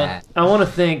 That's sad. I want to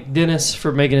thank Dennis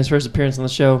for making his first appearance on the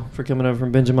show, for coming over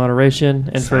from Binge and Moderation,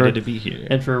 and Excited to be here.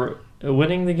 for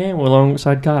winning the game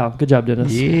alongside Kyle. Good job,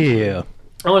 Dennis. Yeah.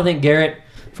 I want to thank Garrett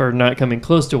for not coming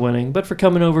close to winning, but for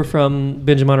coming over from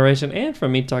Binge and Moderation and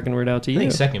from me talking Weird Al to I you.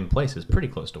 think second place is pretty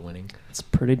close to winning. It's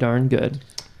pretty darn good.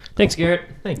 Thanks, Garrett.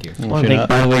 Thank you. Well, if you're not,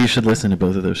 By the way, you should listen to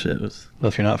both of those shows. well,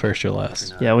 if you're not first, you're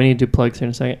last. Yeah, we need to do plugs here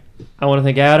in a second. I want to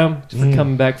thank Adam for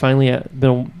coming back finally. It's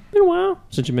been a while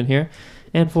since you've been here.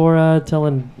 And for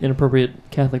telling inappropriate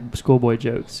Catholic schoolboy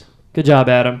jokes. Good job,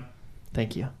 Adam.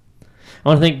 Thank you. I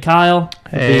want to thank Kyle for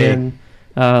Hey. being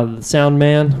the sound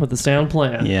man with the sound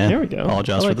plan. Yeah. There we go.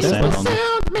 Apologize I for like the that.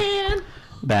 sound.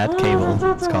 Bad cable.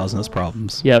 It's causing us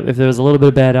problems. Yeah, if there was a little bit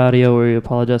of bad audio, we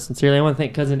apologize sincerely. I want to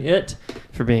thank Cousin It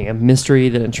for being a mystery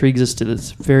that intrigues us to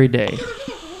this very day.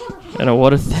 And I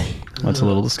want to thank... That's a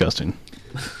little disgusting.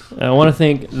 I want to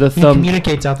thank the He thumb...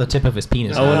 communicates out the tip of his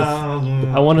penis.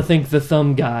 I want to thank the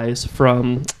thumb guys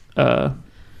from...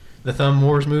 The Thumb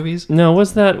Wars movies. No,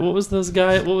 what's that? What was those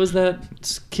guys? What was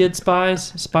that? Kid Spies?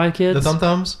 Spy Kids? The Thumb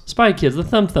Thumbs. Spy Kids, the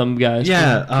thumb guys.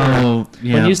 Yeah. Oh,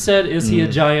 yeah. When you said, is he a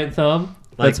giant thumb?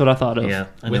 That's what I thought of. Yeah.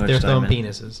 I know With what their you're thumb talking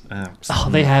penises. about. Oh,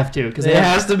 they have to. Because It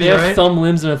has to be, they have right? thumb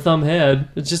limbs and a thumb head.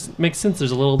 It just makes sense. There's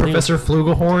a little thing. Professor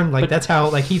Flugelhorn, like But- that's how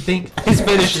like he thinks his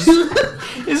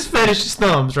fetish is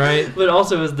thumbs, right? But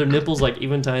also, is their nipples like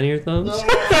even tinier thumbs?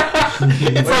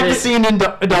 It's like the scene in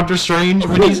Doctor Strange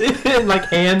when he's in, like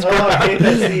hands grow out.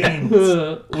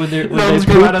 when they Thumbs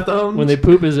grow out of poop, thumbs. when they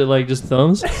poop, is it like just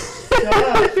thumbs?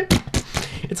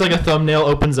 It's like a thumbnail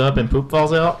opens up and poop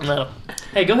falls out. No.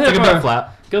 Hey, go hit It's like a up butt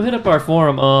flap. Go hit up our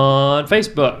forum on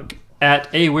Facebook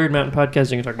at A Weird Mountain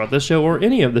Podcast. You can talk about this show or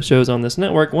any of the shows on this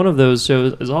network. One of those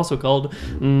shows is also called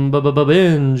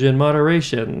Binge in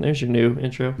Moderation. There's your new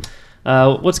intro.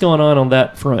 What's going on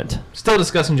that front? Still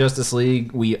discussing Justice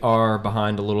League. We are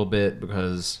behind a little bit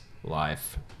because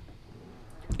life.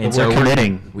 And we're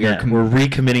committing. we are We're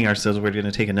recommitting ourselves. We're going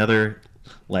to take another,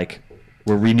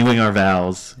 we're renewing our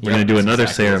vows. We're Yep, going to do that's another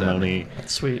exactly what's ceremony.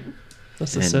 Sweet.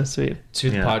 That's And- so sweet. to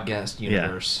the Yeah. podcast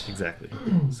universe. Yeah, exactly.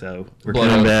 So we're Blood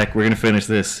coming oath. back. We're going to finish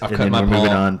this, I've and cut then my we're moving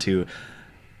paw. on to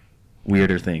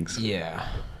weirder things. Yeah.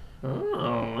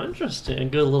 Oh, interesting.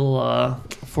 Good little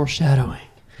foreshadowing.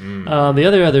 The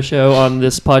other show on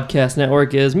this podcast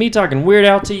network is me talking Weird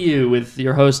Al to you with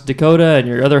your host Dakota and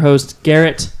your other host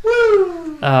Garrett.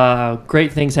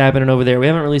 Great things happening over there. We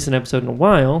haven't released an episode in a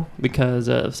while because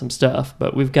of some stuff,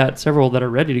 but we've got several that are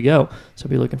ready to go. So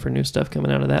be looking for new stuff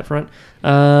coming out of that front.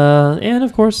 And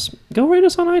of course, go rate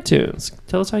us on iTunes.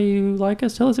 Tell us how you like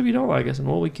us. Tell us if you don't like us and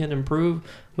what we can improve.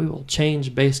 We will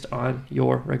change based on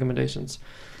your recommendations.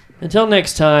 Until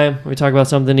next time, we talk about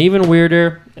something even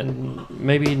weirder and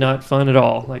maybe not fun at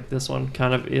all, like this one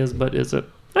kind of is, but is it?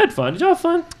 I had fun. Did y'all have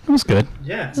fun? It was good.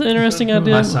 Yeah. It's an interesting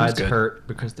idea. My sides good. hurt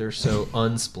because they're so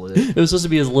unsplit. It was supposed to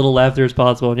be as little laughter as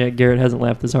possible, and yet Garrett hasn't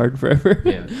laughed this hard in forever.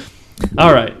 Yeah.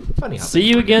 All right. Funny how See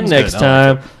you again It's next good.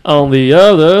 I like time on the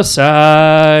other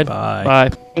side. Bye.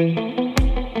 Bye.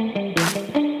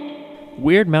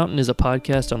 Weird Mountain is a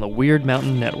podcast on the Weird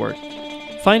Mountain Network.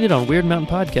 Find it on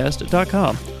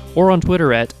weirdmountainpodcast.com or on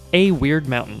Twitter at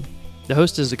 @aweirdmountain. The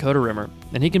host is Dakota Rimmer,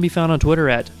 and he can be found on Twitter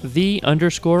at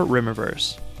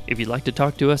 @the_Rimmerverse. If you'd like to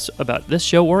talk to us about this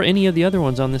show or any of the other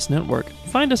ones on this network,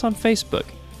 find us on Facebook,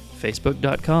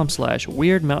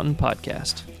 facebook.com/Weird Mountain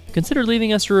Podcast. Consider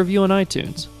leaving us a review on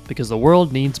iTunes, because the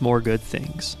world needs more good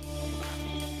things.